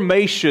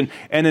formation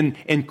and an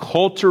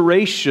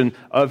enculturation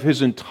of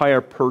his entire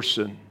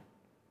person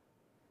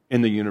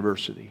in the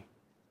university.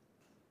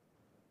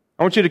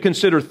 I want you to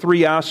consider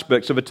three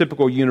aspects of a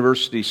typical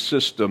university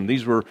system.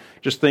 These were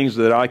just things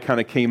that I kind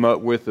of came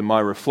up with in my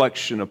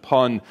reflection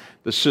upon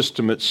the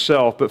system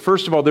itself. But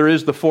first of all, there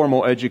is the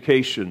formal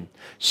education.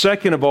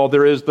 Second of all,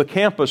 there is the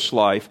campus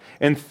life.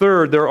 And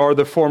third, there are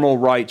the formal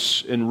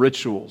rites and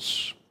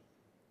rituals,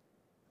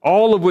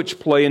 all of which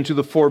play into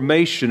the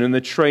formation and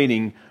the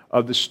training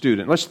of the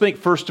student. Let's think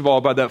first of all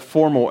about that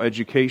formal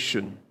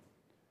education.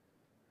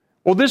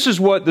 Well, this is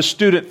what the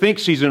student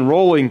thinks he's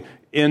enrolling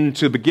in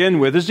to begin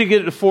with, is to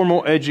get a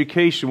formal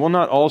education. Well,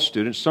 not all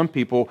students. Some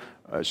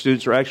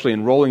students are actually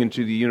enrolling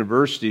into the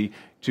university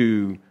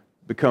to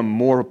become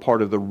more a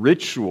part of the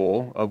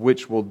ritual, of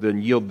which will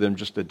then yield them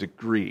just a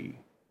degree.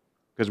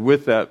 Because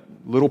with that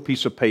little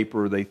piece of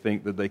paper, they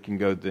think that they can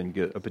go then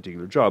get a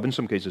particular job. In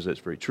some cases,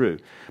 that's very true.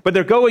 But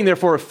they're going there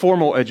for a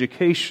formal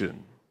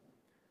education.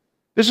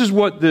 This is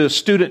what the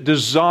student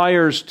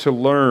desires to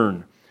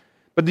learn.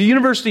 But the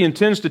university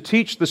intends to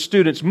teach the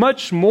students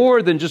much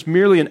more than just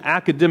merely an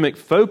academic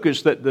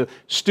focus that the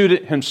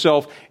student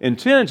himself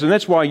intends. And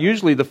that's why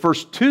usually the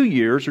first 2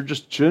 years are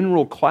just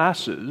general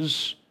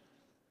classes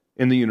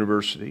in the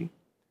university.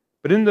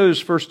 But in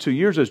those first 2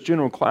 years, those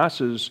general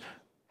classes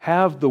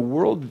have the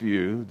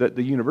worldview that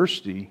the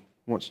university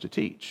wants to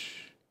teach.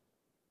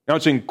 Now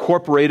it's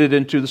incorporated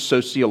into the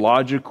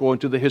sociological,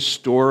 into the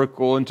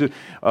historical, into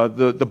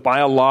the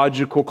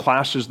biological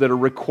classes that are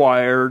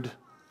required.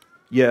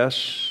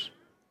 Yes.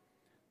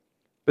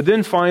 But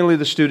then finally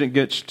the student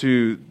gets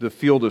to the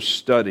field of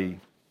study.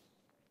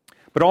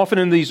 But often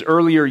in these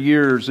earlier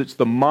years, it's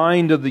the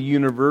mind of the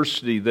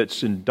university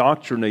that's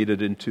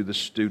indoctrinated into the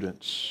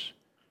students.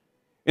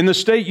 In the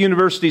state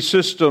university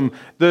system,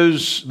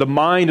 the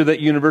mind of that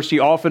university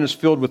often is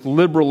filled with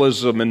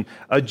liberalism and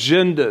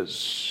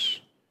agendas,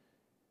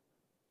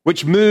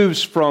 which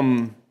moves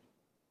from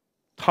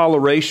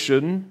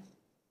toleration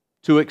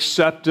to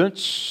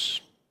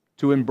acceptance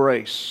to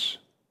embrace.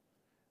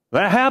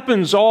 That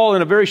happens all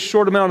in a very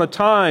short amount of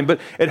time, but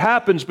it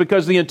happens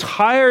because the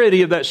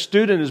entirety of that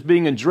student is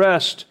being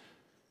addressed.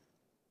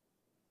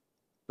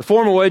 The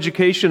formal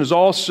education is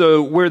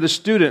also where the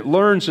student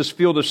learns his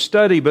field of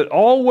study, but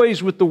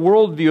always with the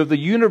worldview of the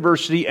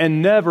university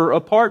and never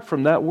apart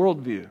from that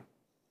worldview.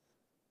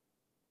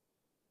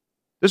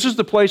 This is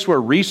the place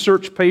where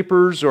research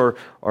papers are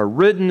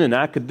written and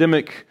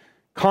academic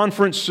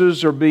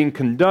conferences are being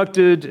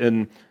conducted,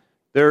 and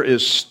there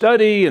is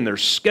study, and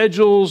there's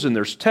schedules, and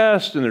there's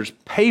tests, and there's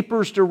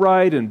papers to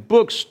write, and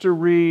books to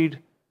read,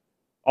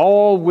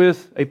 all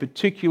with a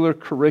particular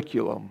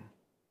curriculum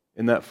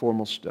in that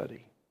formal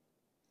study.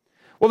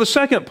 Well, the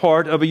second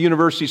part of a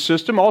university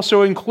system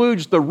also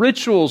includes the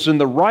rituals and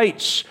the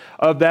rites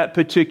of that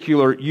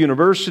particular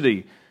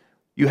university.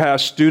 You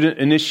have student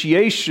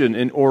initiation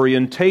and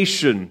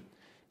orientation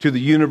to the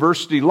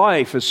university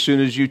life as soon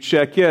as you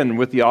check in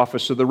with the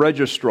office of the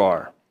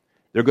registrar.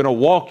 They're going to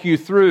walk you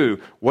through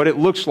what it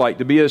looks like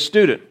to be a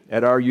student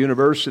at our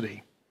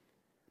university.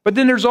 But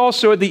then there's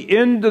also, at the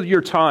end of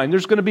your time,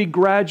 there's going to be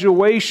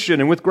graduation.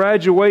 And with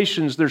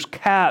graduations, there's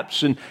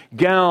caps and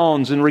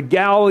gowns and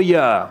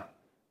regalia.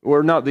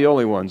 We're not the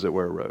only ones that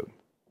wear a robe.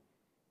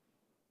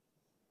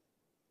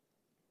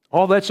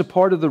 All that's a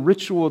part of the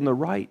ritual and the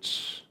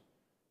rites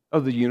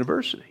of the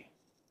university.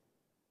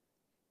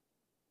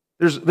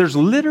 There's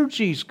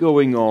liturgies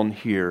going on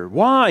here.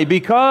 Why?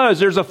 Because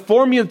there's a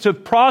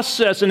formative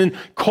process and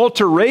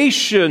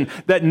enculturation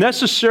that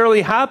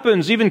necessarily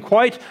happens, even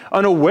quite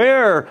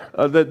unaware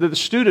that the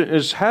student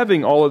is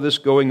having all of this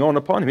going on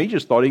upon him. He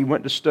just thought he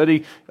went to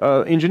study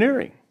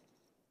engineering.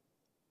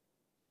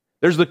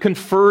 There's the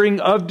conferring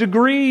of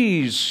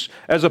degrees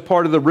as a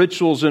part of the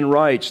rituals and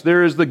rites.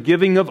 There is the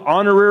giving of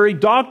honorary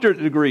doctorate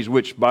degrees,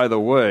 which, by the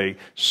way,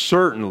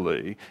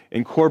 certainly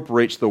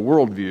incorporates the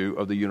worldview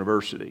of the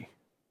university.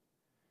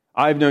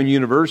 I've known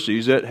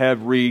universities that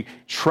have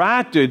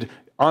retracted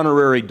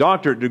honorary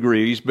doctorate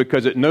degrees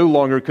because it no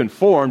longer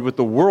conformed with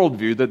the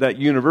worldview that that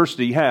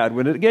university had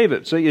when it gave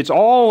it. So it's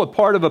all a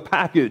part of a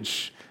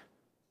package.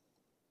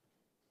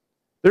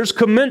 There's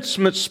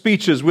commencement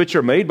speeches which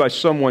are made by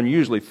someone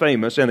usually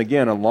famous and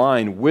again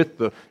aligned with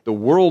the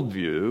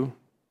worldview.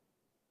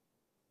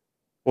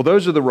 Well,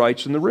 those are the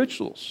rites and the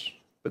rituals.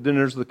 But then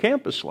there's the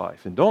campus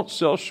life. And don't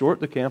sell short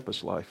the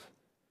campus life.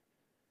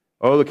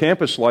 Oh, the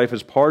campus life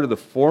is part of the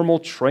formal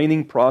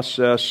training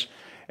process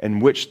in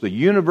which the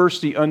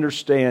university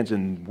understands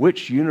and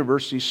which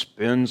university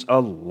spends a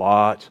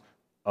lot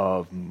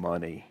of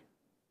money.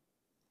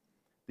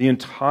 The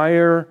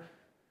entire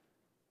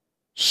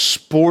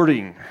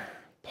sporting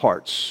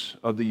parts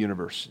of the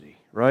university,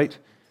 right?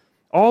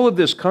 All of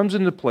this comes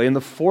into play in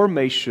the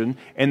formation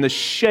and the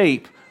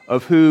shape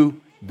of who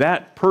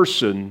that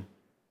person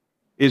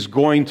is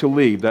going to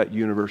leave that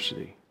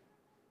university.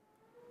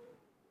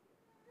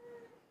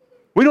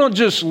 We don't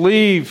just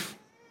leave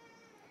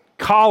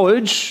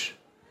college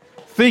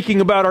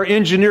thinking about our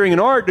engineering and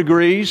art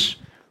degrees.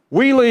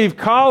 We leave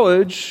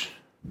college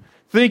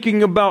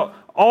thinking about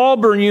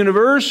Auburn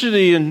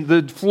University and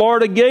the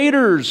Florida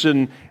Gators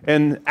and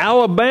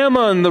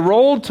Alabama and the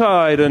Roll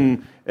Tide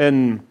and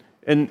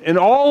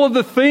all of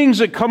the things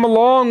that come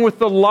along with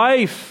the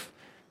life.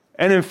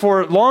 And then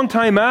for a long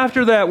time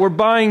after that, we're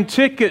buying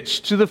tickets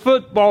to the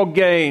football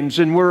games,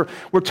 and we're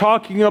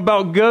talking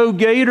about Go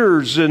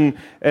Gators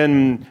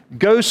and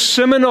Go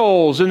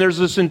Seminoles, and there's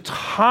this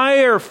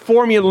entire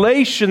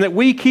formulation that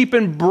we keep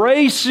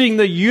embracing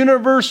the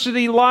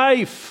university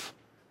life.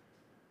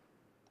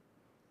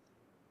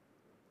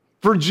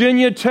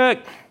 Virginia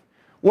Tech,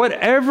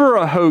 whatever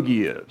a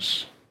hoagie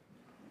is,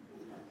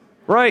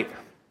 right?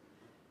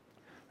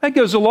 That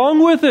goes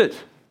along with it.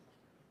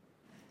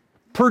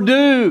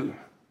 Purdue.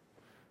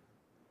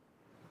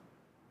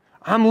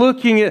 I'm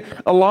looking at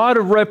a lot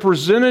of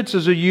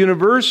representatives of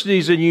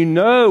universities, and you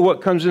know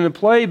what comes into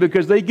play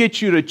because they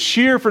get you to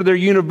cheer for their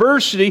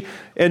university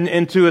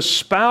and to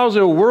espouse a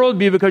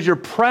worldview because you're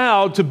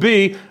proud to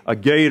be a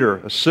Gator,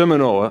 a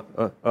Seminole,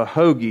 a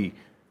Hoagie,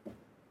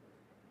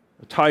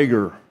 a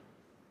Tiger.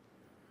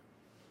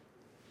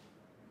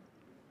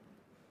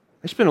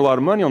 They spend a lot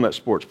of money on that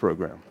sports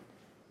program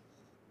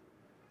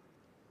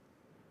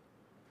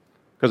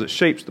because it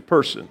shapes the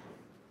person.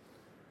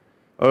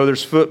 Oh,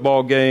 there's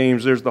football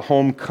games, there's the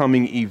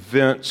homecoming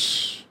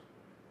events,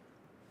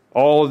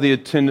 all of the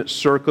attendance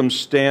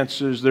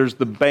circumstances, there's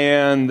the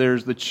band,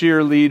 there's the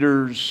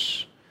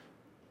cheerleaders,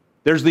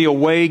 there's the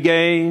away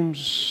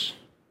games,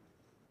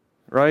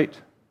 right?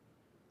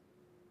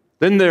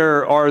 Then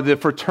there are the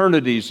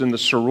fraternities and the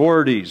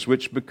sororities,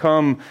 which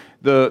become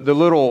the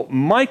little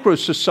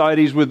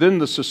micro-societies within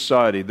the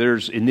society.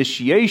 There's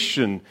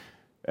initiation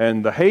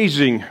and the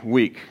hazing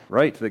week,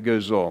 right, that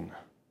goes on.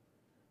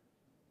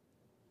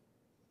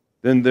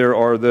 Then there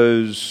are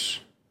those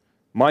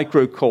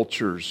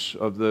microcultures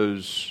of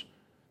those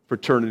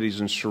fraternities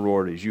and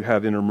sororities. You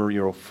have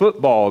intramural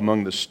football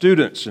among the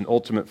students and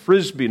ultimate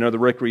frisbee and other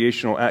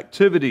recreational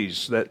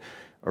activities that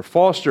are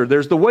fostered.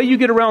 There's the way you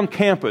get around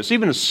campus.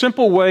 Even a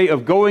simple way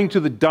of going to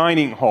the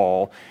dining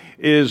hall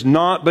is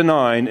not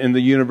benign in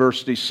the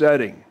university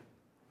setting.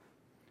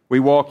 We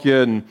walk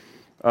in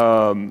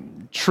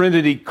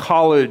Trinity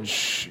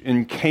College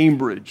in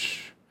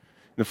Cambridge.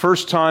 The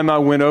first time I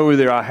went over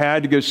there, I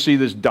had to go see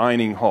this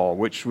dining hall,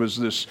 which was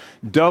this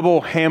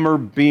double hammer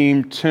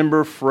beam,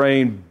 timber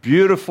frame,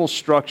 beautiful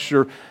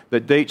structure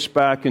that dates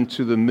back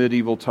into the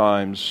medieval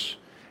times.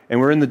 And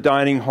we're in the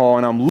dining hall,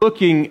 and I'm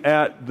looking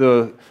at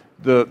the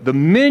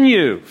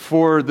menu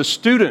for the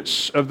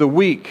students of the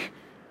week.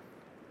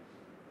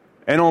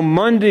 And on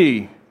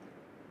Monday,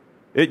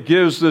 it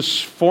gives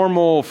this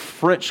formal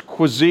French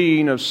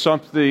cuisine of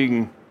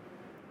something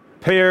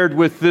paired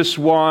with this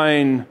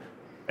wine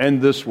and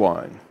this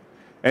wine.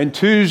 And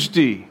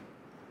Tuesday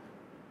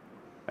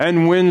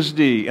and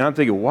Wednesday. And I'm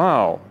thinking,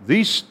 wow,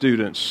 these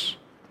students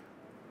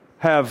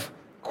have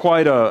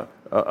quite a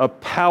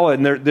palate,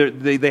 and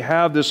they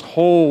have this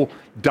whole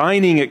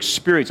dining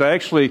experience. I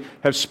actually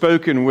have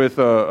spoken with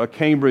a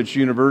Cambridge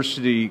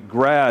University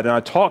grad, and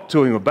I talked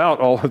to him about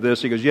all of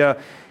this. He goes, yeah.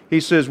 He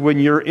says, when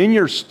you're in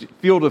your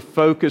field of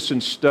focus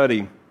and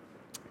study,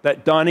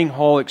 that dining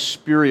hall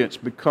experience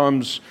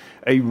becomes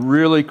a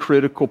really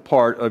critical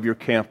part of your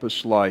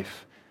campus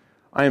life.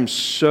 I am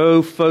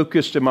so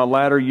focused in my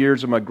latter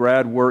years of my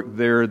grad work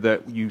there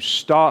that you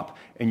stop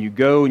and you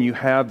go and you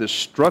have this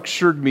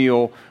structured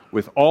meal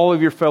with all of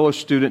your fellow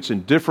students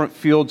in different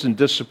fields and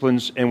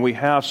disciplines, and we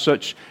have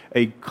such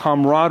a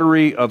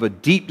camaraderie of a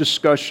deep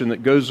discussion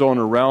that goes on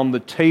around the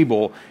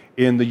table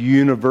in the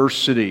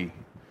university.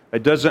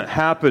 It doesn't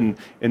happen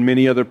in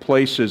many other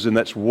places, and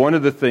that's one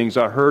of the things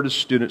I heard a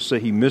student say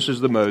he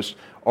misses the most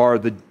are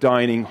the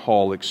dining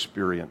hall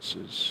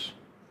experiences.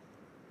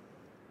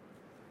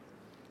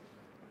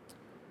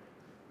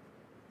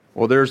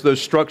 Well, there's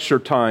those structure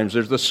times,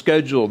 there's the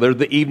schedule, there's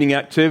the evening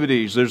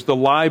activities, there's the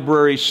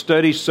library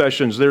study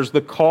sessions, there's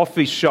the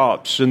coffee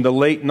shops and the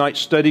late night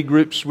study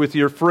groups with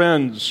your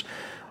friends.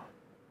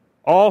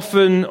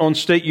 Often on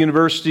state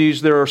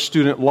universities, there are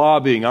student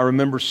lobbying. I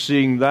remember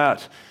seeing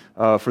that.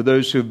 For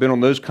those who have been on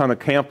those kind of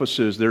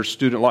campuses, there's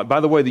student lobbying.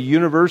 By the way, the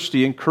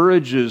university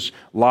encourages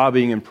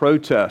lobbying and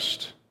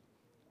protest.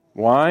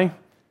 Why?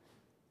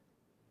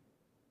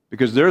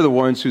 Because they're the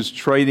ones who's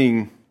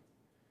training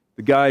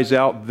the guys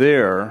out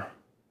there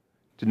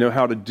to know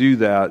how to do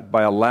that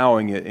by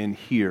allowing it in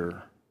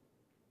here.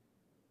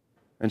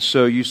 And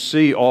so you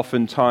see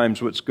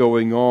oftentimes what's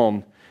going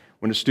on.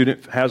 When a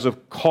student has a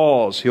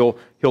cause, he'll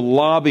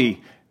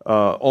lobby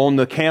on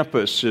the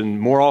campus,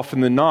 and more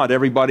often than not,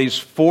 everybody's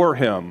for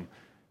him.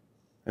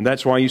 And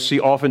that's why you see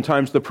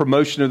oftentimes the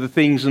promotion of the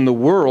things in the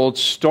world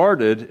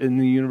started in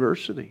the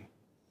university.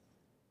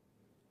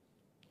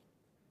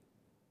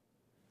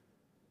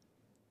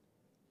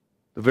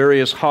 The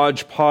various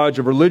hodgepodge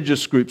of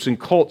religious groups and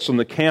cults on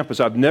the campus.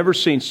 I've never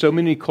seen so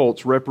many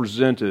cults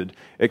represented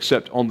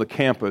except on the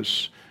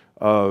campus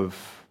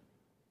of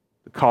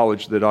the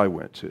college that I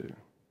went to.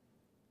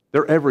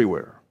 They're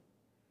everywhere.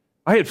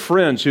 I had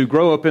friends who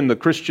grow up in the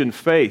Christian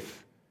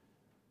faith,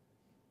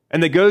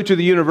 and they go to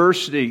the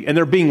university, and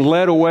they're being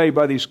led away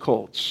by these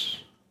cults.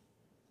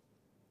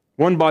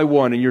 One by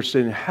one, and you're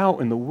saying, how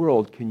in the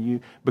world can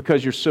you,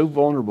 because you're so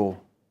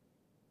vulnerable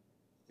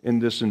in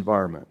this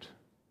environment.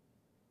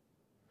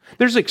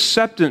 There's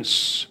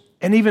acceptance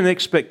and even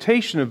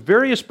expectation of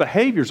various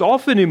behaviors,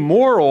 often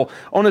immoral,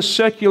 on a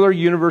secular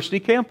university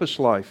campus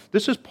life.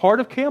 This is part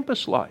of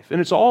campus life,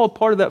 and it's all a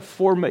part of that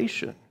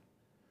formation.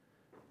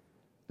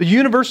 The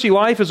university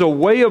life is a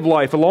way of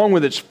life, along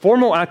with its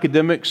formal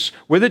academics,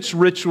 with its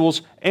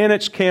rituals, and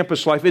its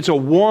campus life. It's a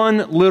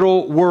one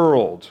little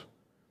world.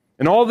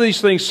 And all of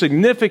these things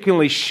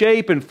significantly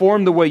shape and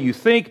form the way you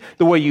think,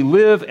 the way you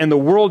live, and the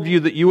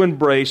worldview that you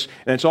embrace.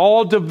 And it's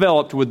all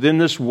developed within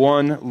this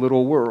one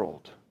little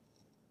world.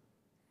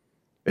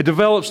 It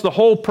develops the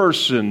whole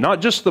person,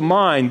 not just the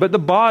mind, but the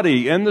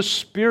body and the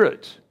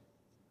spirit.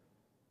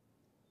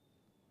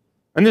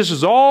 And this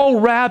is all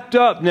wrapped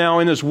up now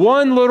in this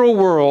one little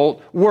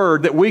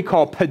word that we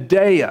call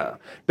paideia,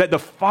 that the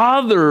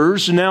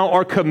fathers now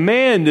are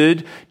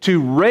commanded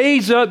to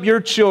raise up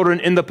your children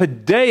in the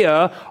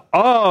paideia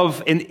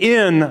of and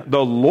in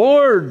the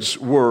Lord's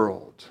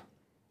world.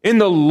 in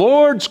the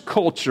Lord's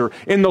culture,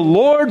 in the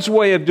Lord's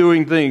way of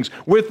doing things,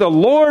 with the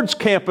Lord's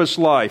campus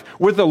life,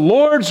 with the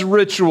Lord's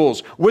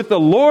rituals, with the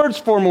Lord's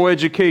formal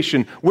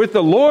education, with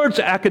the Lord's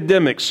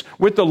academics,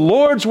 with the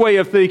Lord's way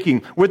of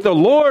thinking, with the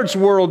Lord's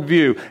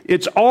worldview.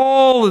 It's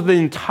all the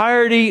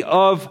entirety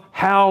of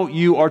how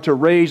you are to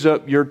raise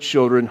up your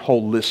children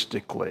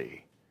holistically.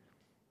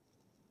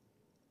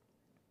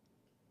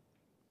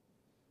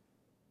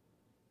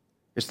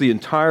 It's the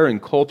entire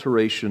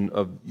enculturation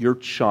of your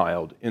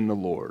child in the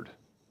Lord.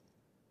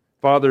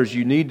 Fathers,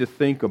 you need to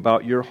think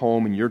about your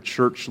home and your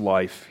church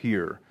life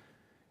here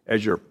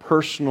as your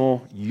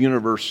personal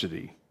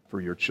university for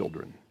your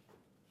children.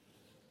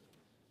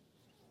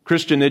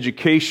 Christian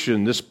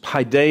education, this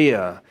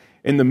paideia,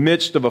 in the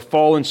midst of a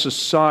fallen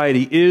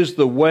society, is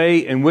the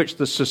way in which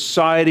the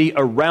society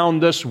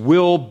around us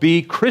will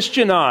be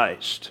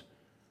Christianized.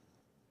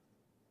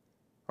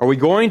 Are we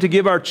going to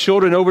give our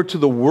children over to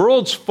the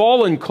world's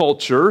fallen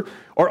culture,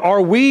 or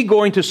are we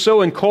going to so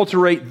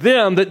enculturate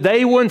them that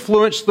they will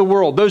influence the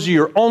world? Those are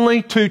your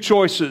only two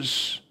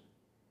choices.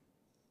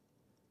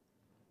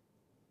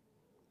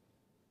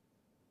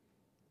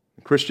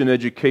 The Christian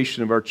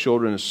education of our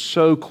children is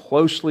so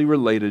closely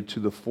related to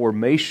the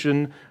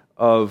formation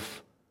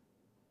of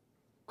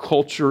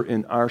culture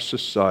in our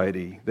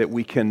society that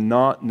we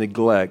cannot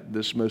neglect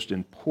this most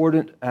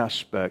important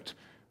aspect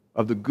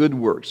of the good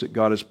works that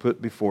God has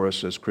put before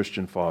us as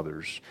Christian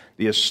fathers.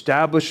 The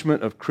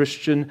establishment of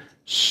Christian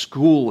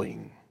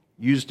schooling,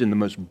 used in the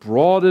most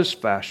broadest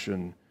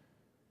fashion,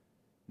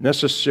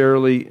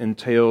 necessarily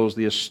entails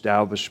the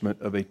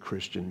establishment of a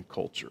Christian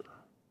culture.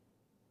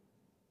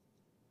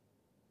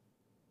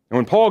 And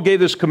when Paul gave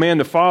this command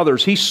to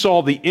fathers, he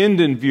saw the end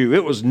in view.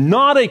 It was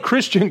not a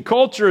Christian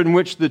culture in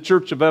which the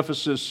church of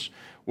Ephesus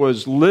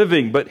was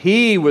living, but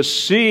he was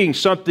seeing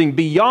something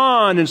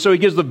beyond, and so he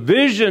gives the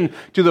vision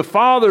to the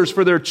fathers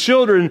for their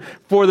children,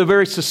 for the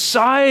very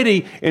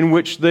society in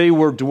which they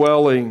were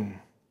dwelling.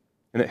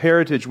 And at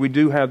Heritage, we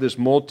do have this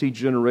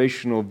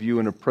multi-generational view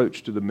and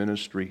approach to the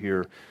ministry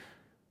here.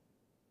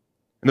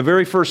 And the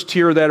very first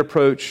tier of that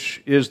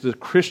approach is the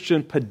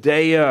Christian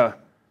paideia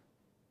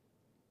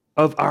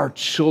of our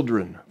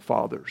children,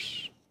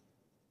 fathers.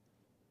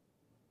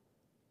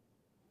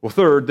 Well,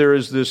 third, there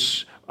is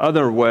this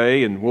other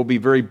way, and we'll be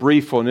very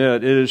brief on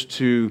it. It is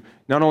to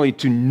not only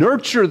to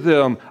nurture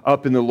them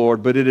up in the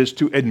Lord, but it is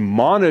to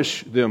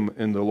admonish them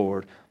in the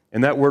Lord.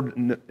 And that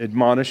word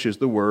admonish is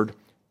the word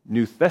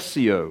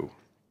nouthesio.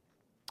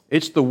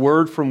 It's the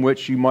word from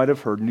which you might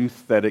have heard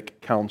nouthetic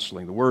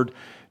counseling. The word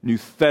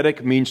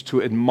nouthetic means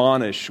to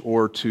admonish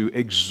or to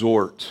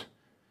exhort.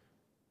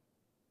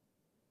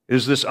 It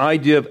is this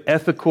idea of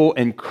ethical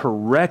and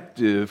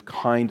corrective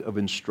kind of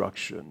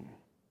instruction.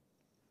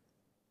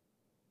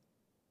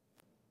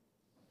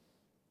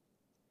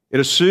 It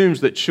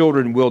assumes that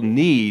children will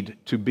need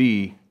to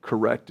be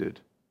corrected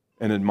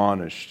and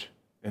admonished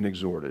and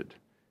exhorted.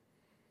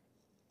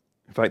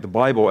 In fact, the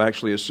Bible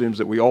actually assumes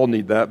that we all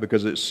need that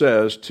because it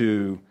says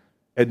to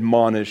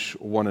admonish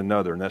one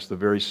another, and that's the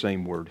very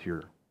same word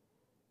here.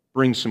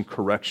 Bring some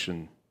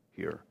correction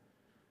here.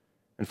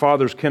 And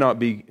fathers cannot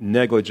be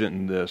negligent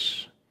in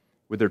this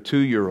with their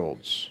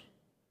 2-year-olds,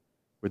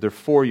 with their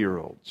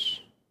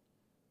 4-year-olds,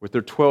 with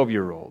their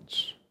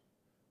 12-year-olds,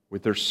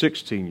 with their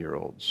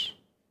 16-year-olds,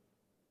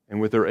 and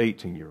with their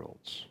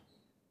 18-year-olds.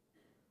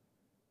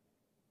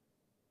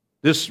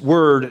 This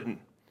word,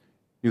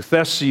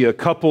 nouthesia,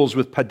 couples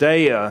with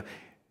paideia,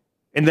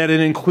 in that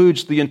it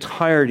includes the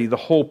entirety, the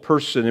whole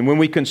person. And when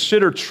we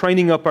consider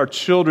training up our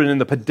children in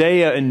the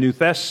paideia and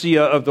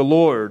nouthesia of the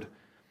Lord,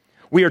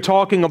 we are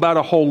talking about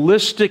a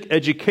holistic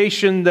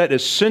education that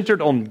is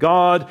centered on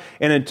God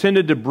and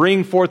intended to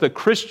bring forth a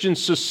Christian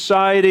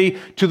society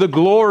to the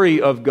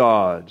glory of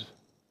God.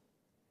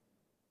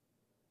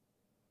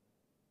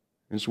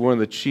 It's one of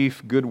the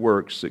chief good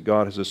works that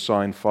God has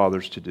assigned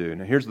fathers to do.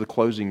 Now here's the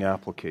closing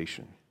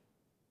application.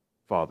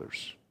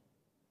 Fathers.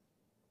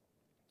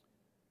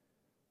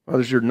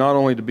 Fathers, you're not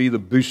only to be the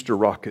booster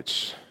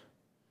rockets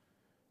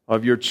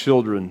of your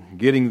children,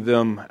 getting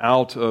them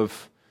out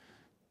of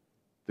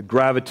the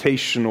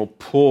gravitational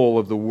pull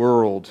of the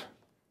world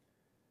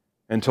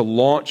and to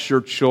launch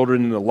your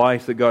children in the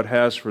life that God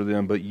has for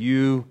them, but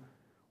you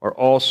are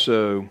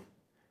also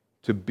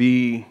to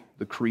be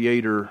the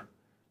creator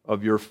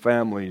of your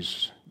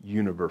family's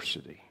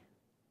university.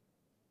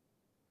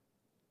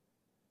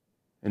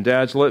 And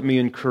dads, let me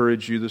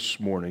encourage you this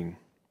morning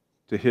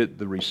to hit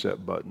the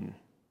reset button.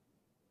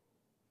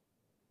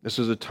 This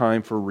is a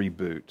time for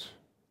reboot.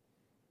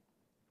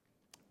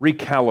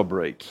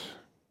 Recalibrate.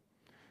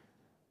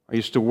 I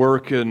used to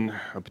work in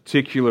a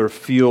particular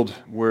field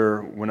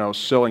where when I was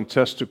selling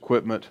test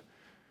equipment,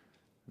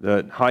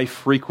 that high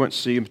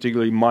frequency, and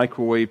particularly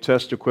microwave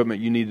test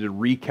equipment, you needed to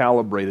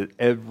recalibrate it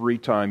every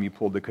time you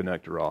pulled the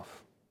connector off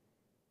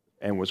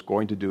and was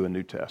going to do a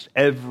new test.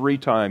 Every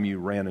time you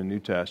ran a new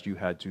test, you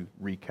had to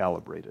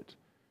recalibrate it.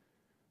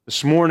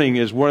 This morning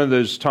is one of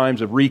those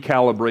times of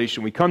recalibration.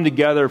 We come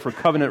together for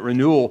covenant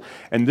renewal,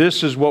 and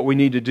this is what we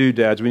need to do,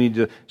 dads. We need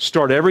to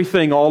start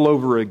everything all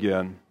over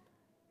again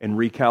and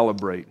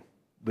recalibrate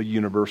the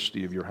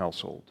university of your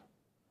household.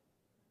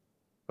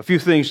 A few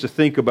things to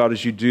think about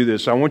as you do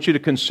this. I want you to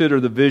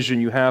consider the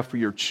vision you have for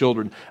your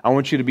children. I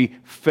want you to be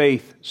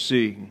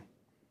faith-seeing.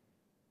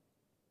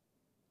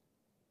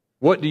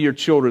 What do your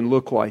children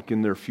look like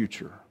in their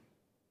future?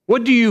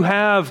 What do you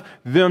have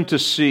them to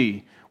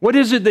see? What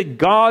is it that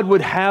God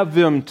would have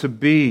them to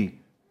be?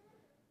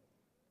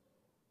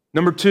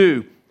 Number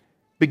 2,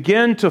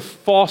 begin to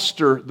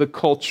foster the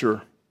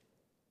culture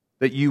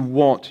that you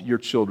want your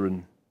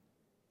children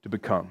to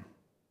become.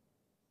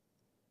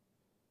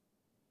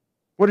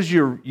 What does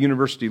your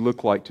university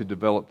look like to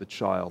develop the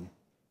child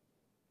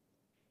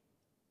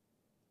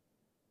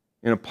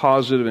in a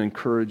positive and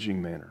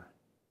encouraging manner,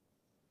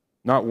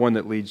 not one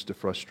that leads to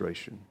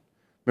frustration?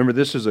 Remember,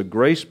 this is a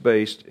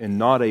grace-based and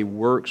not a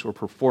works or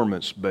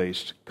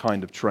performance-based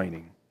kind of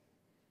training.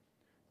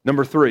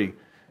 Number 3,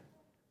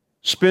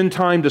 spend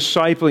time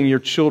discipling your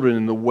children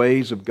in the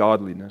ways of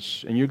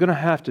godliness, and you're going to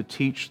have to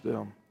teach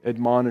them,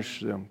 admonish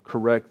them,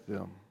 correct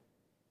them.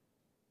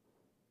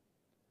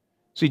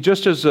 See,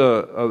 just as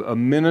a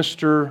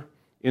minister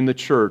in the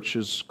church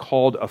is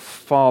called a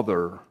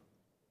father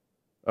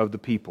of the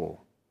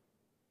people,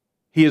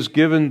 he is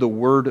given the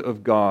Word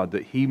of God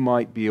that he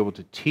might be able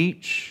to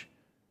teach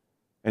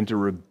and to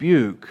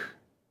rebuke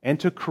and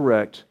to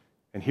correct,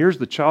 and here's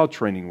the child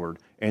training word,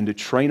 and to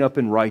train up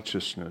in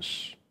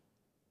righteousness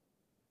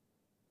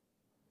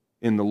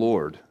in the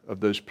Lord of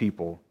those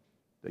people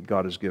that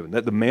God has given,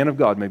 that the man of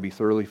God may be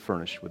thoroughly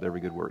furnished with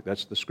every good work.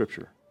 That's the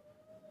Scripture.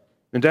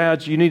 And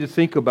dads, you need to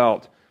think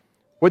about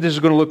what this is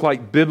going to look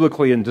like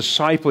biblically in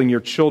discipling your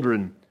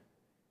children.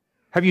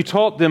 Have you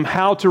taught them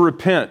how to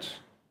repent?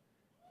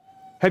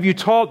 Have you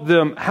taught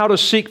them how to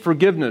seek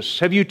forgiveness?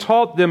 Have you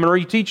taught them, or are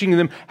you teaching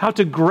them how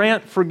to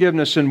grant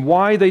forgiveness and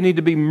why they need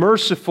to be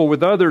merciful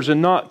with others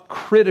and not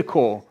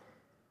critical?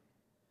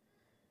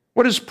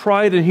 What does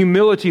pride and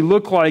humility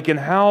look like, and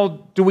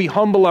how do we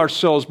humble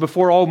ourselves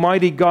before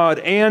Almighty God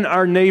and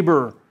our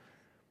neighbor?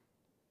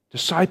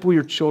 Disciple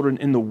your children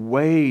in the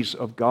ways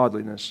of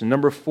godliness. And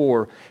number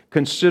 4,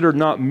 consider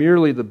not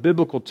merely the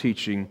biblical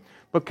teaching,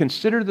 but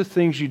consider the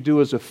things you do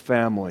as a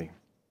family.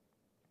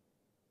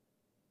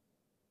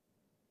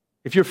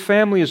 If your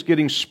family is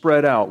getting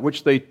spread out,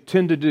 which they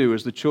tend to do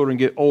as the children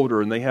get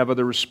older and they have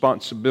other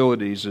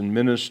responsibilities and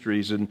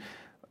ministries, and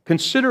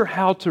consider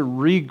how to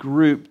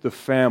regroup the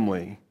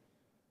family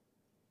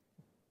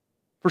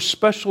for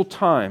special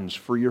times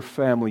for your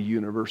family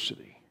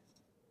university.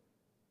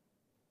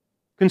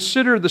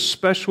 Consider the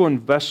special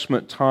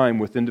investment time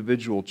with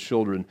individual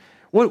children.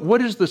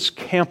 What does this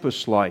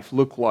campus life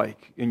look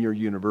like in your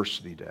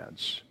university,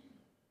 dads?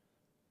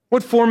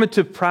 What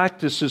formative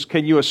practices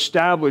can you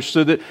establish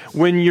so that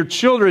when your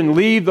children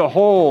leave the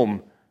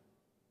home,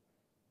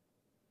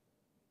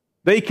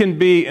 they can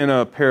be in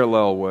a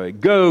parallel way?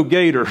 Go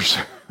Gators,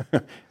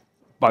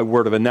 by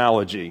word of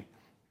analogy,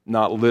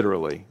 not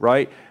literally,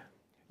 right?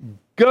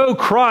 Go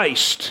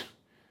Christ.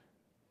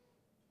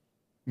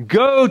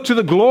 Go to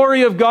the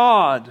glory of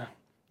God.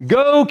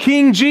 Go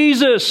King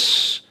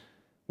Jesus.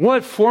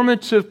 What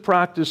formative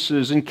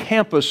practices in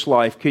campus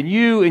life can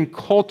you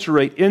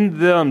inculturate in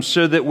them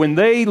so that when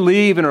they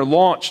leave and are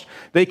launched,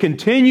 they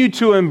continue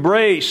to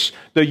embrace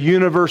the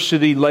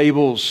university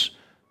labels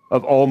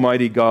of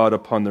Almighty God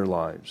upon their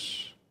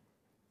lives?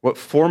 What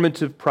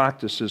formative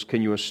practices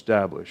can you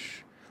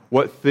establish?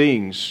 What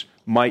things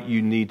might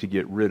you need to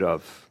get rid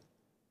of?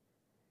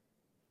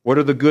 What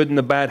are the good and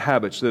the bad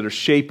habits that are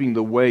shaping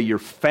the way your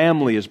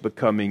family is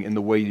becoming and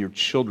the way your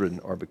children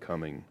are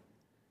becoming?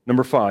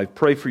 Number 5,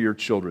 pray for your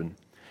children.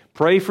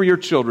 Pray for your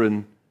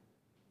children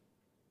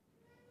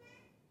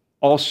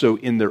also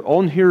in their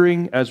own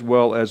hearing as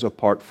well as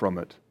apart from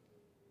it.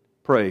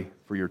 Pray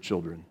for your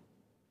children.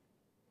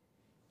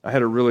 I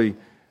had a really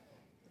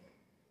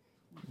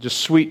just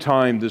sweet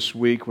time this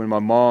week when my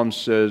mom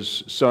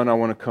says, "Son, I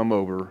want to come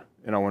over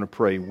and I want to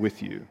pray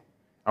with you.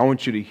 I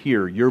want you to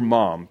hear your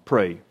mom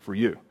pray for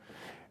you."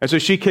 And so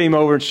she came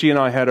over and she and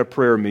I had a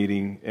prayer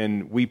meeting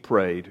and we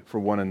prayed for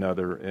one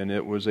another, and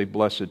it was a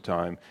blessed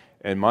time.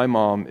 And my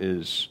mom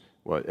is,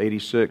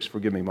 86?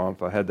 Forgive me, Mom,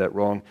 if I had that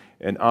wrong.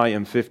 And I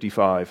am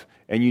 55.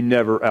 And you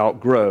never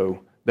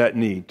outgrow that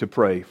need to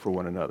pray for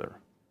one another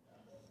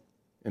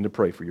and to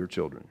pray for your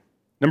children.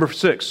 Number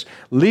 6,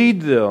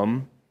 lead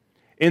them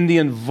in the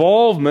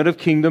involvement of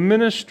kingdom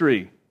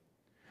ministry.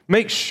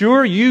 Make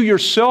sure you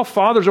yourself,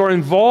 fathers, are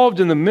involved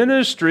in the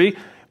ministry,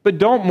 but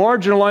don't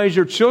marginalize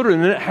your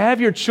children, and have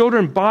your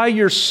children by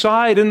your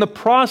side in the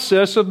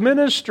process of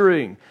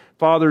ministering.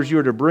 Fathers, you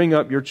are to bring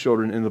up your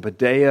children in the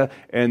paideia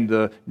and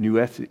the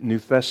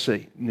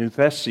nouthesia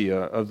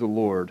of the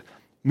Lord.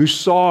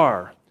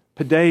 Musar,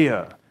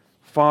 paideia.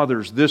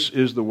 Fathers, this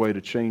is the way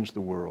to change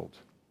the world.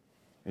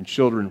 And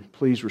children,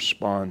 please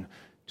respond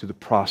to the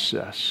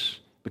process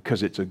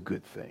because it's a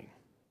good thing.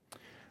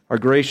 Our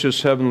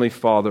gracious Heavenly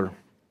Father,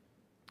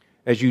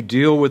 as you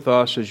deal with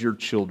us as your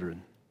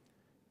children,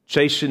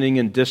 chastening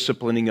and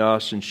disciplining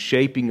us and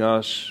shaping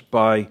us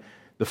by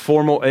the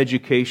formal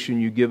education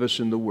you give us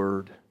in the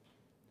Word,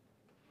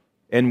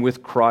 and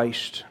with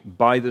Christ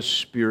by the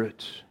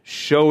Spirit,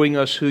 showing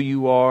us who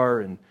you are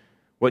and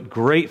what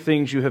great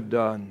things you have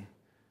done.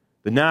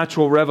 The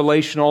natural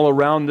revelation all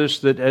around us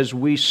that as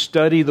we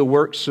study the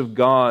works of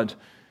God,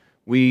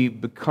 we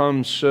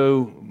become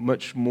so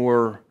much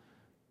more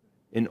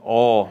in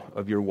awe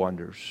of your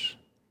wonders.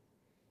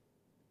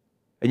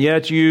 And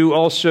yet you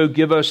also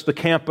give us the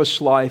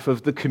campus life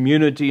of the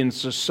community and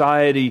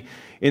society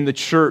in the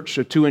church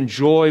to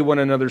enjoy one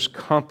another's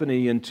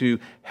company and to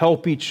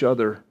help each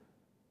other,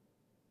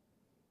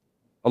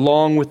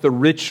 along with the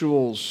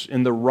rituals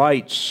and the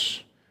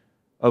rites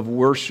of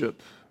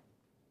worship.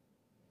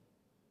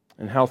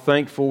 And how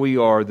thankful we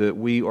are that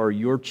we are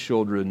your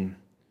children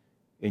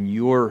in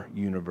your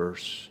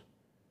universe.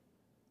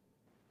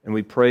 And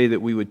we pray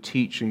that we would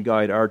teach and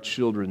guide our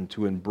children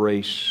to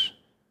embrace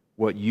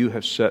what you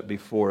have set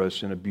before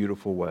us in a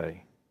beautiful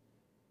way.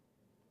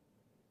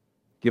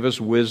 Give us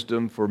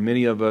wisdom, for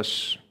many of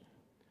us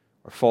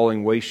are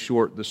falling way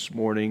short this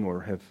morning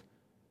or have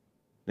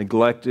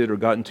neglected or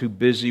gotten too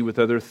busy with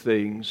other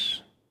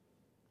things.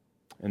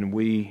 And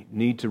we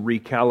need to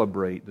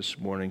recalibrate this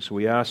morning. So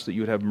we ask that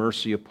you would have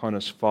mercy upon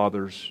us,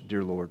 fathers,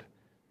 dear Lord.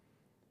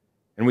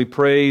 And we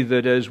pray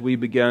that as we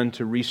begin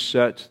to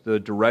reset the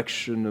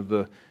direction of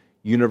the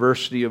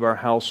university of our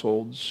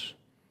households,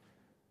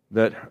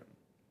 that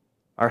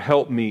our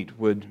helpmeet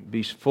would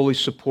be fully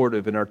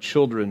supportive and our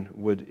children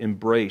would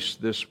embrace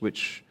this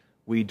which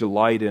we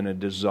delight in and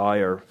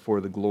desire for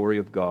the glory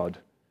of God,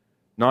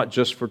 not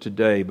just for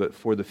today, but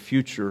for the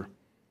future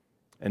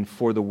and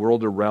for the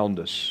world around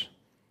us.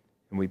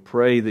 And we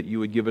pray that you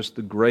would give us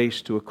the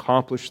grace to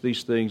accomplish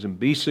these things and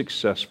be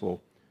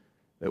successful,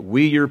 that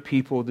we, your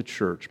people of the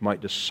church, might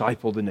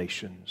disciple the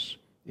nations.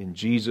 In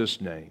Jesus'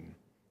 name,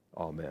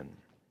 amen.